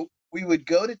so we would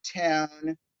go to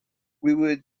town, we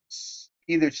would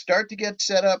either start to get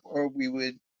set up or we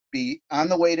would be on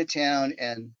the way to town,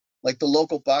 and like the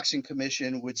local boxing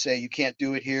commission would say you can't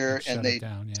do it Like here, and shut it they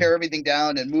down. Yeah. tear everything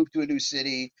down and move to a new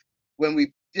city. When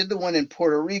we did the one in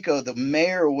Puerto Rico, the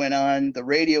mayor went on the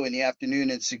radio in the afternoon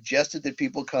and suggested that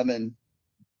people come and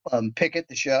picket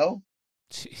the show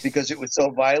Jeez. because it was so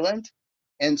violent.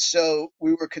 And so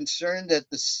we were concerned that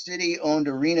the city owned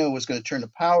arena was going to turn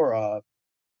the power off.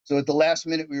 So at the last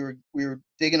minute, we were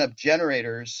digging up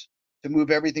generators to move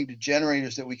everything to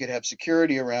generators that we could have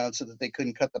security around, so that they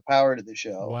couldn't cut the power to the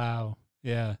show. Wow.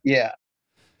 Yeah. Yeah,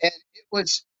 and it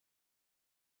was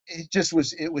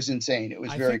insane. It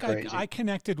was I very think I crazy.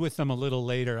 connected with them a little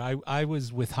later. I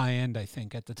was with High End, I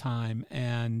think, at the time,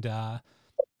 and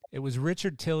it was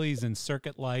Richard Tilley's and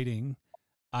Circuit Lighting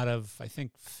out of, I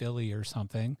think, Philly or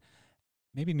something,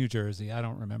 maybe New Jersey. I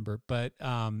don't remember, but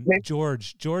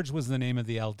George was the name of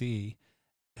the LD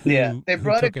Yeah, who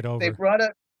took it they over. brought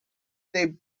a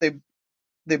they they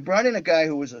they brought in a guy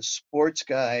who was a sports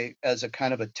guy as a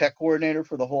kind of a tech coordinator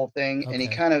for the whole thing, and he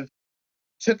Okay. kind of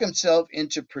took himself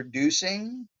into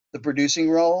the producing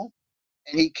role.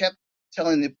 And he kept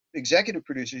telling the executive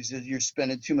producer, he says, you're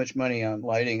spending too much money on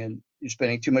lighting and you're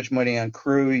spending too much money on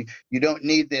crew. You don't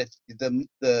need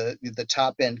the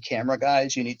top end camera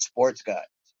guys. You need sports guys.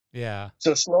 Yeah.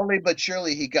 So slowly but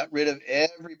surely, he got rid of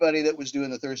everybody that was doing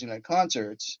the Thursday night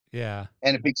concerts, Yeah.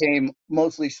 and it became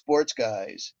mostly sports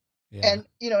guys. Yeah. And,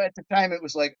 at the time it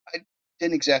was like, I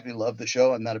didn't exactly love the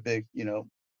show. I'm not a big,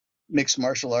 mixed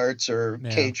martial arts or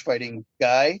Yeah. cage fighting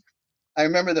guy. I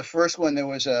remember the first one, there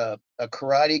was a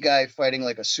karate guy fighting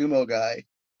like a sumo guy,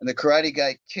 and the karate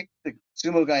guy kicked the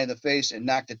sumo guy in the face and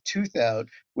knocked a tooth out,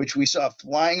 which we saw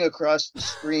flying across the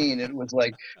screen. It was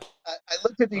like, I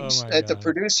looked Oh my at the God.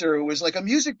 producer, who was like a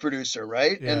music producer,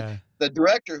 right? And Yeah. the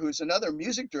director, who's another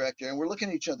music director, and we're looking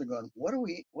at each other going, what do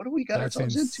we got That's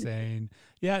ourselves into? insane.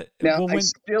 Yeah. Now, Well,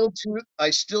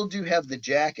 I still do have the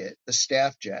jacket, the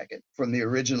staff jacket from the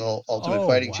original Ultimate oh,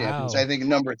 Fighting Champions. I wow. think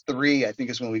number 3, I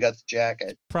think, is when we got the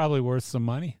jacket. Probably worth some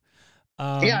money.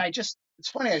 Yeah, Um, it's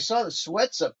funny. I saw the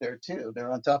sweats up there too.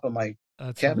 They're on top of my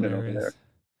that's cabinet over there. hilarious.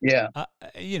 Yeah.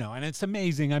 And it's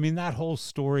amazing. I mean, that whole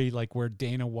story, like where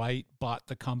Dana White bought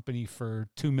the company for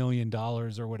 $2 million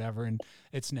or whatever, and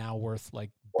it's now worth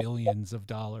like billions of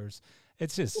dollars.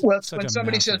 It's just Well, such when a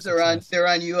somebody massive says they're on success. they're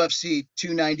on UFC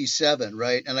 297,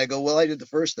 right? And I go, well, I did the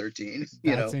first 13,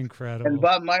 That's And incredible.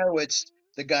 Bob Meyerowitz,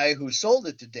 the guy who sold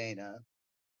it to Dana,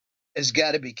 has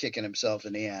got to be kicking himself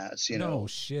in the ass. No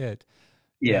shit.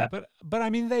 Yeah, Yeah. but I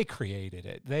mean, they created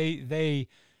it. They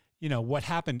what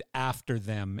happened after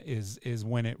them is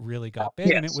when it really got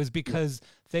big, and it Yes. was because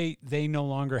they no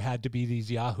longer had to be these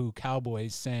Yahoo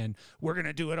cowboys saying we're going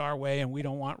to do it our way and we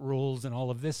don't want rules and all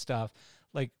of this stuff.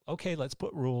 Like, okay, let's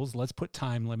put rules, let's put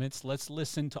time limits, let's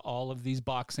listen to all of these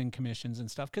boxing commissions and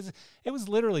stuff, because it was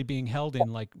literally being held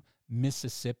in like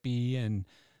Mississippi and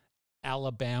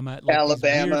Alabama, like these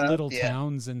weird Alabama. little Yeah.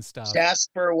 towns and stuff.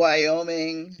 Casper,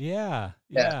 Wyoming. Yeah,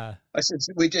 Yeah. yeah. I said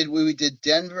we did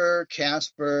Denver,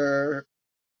 Casper,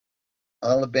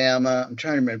 Alabama. I'm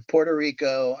trying to remember Puerto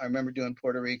Rico. I remember doing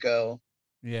Puerto Rico,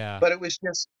 Yeah. but it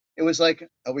was like,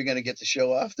 are we going to get the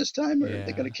show off this time, or are they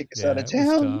Yeah. going to kick us out Yeah. of It was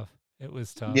town? tough. It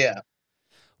was tough. Yeah.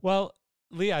 Well,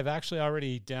 Lee, I've actually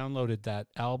already downloaded that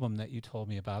album that you told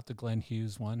me about, the Glenn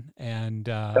Hughes one, and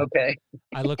Okay.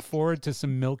 I look forward to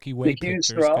some Milky The Way Hughes pictures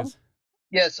Thrall. because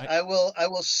Yes, I I will. I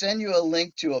will send you a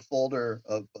link to a folder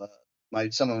of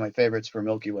some of my favorites for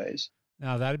Milky Ways.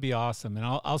 now that'd be awesome, and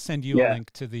I'll send you a Yeah.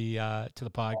 link to the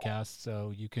podcast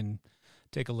so you can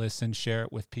take a listen, share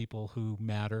it with people who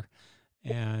matter,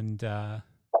 and I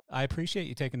appreciate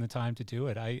you taking the time to do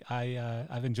it.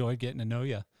 I've enjoyed getting to know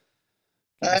you,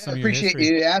 I getting some of your appreciate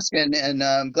history. you asking, and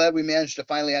I'm glad we managed to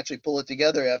finally actually pull it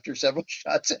together after several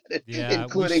shots at it, Yeah,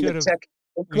 including we should have the tech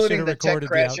recorded the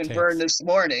crash and burn outtakes. this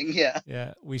morning. Yeah.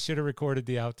 Yeah, we should have recorded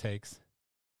the outtakes.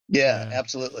 Yeah, Yeah.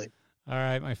 absolutely. All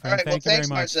right, my All friend. right. Well, Thank you very thanks,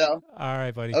 much. Marcel. All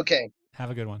right, buddy. Okay. Have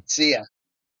a good one. See ya.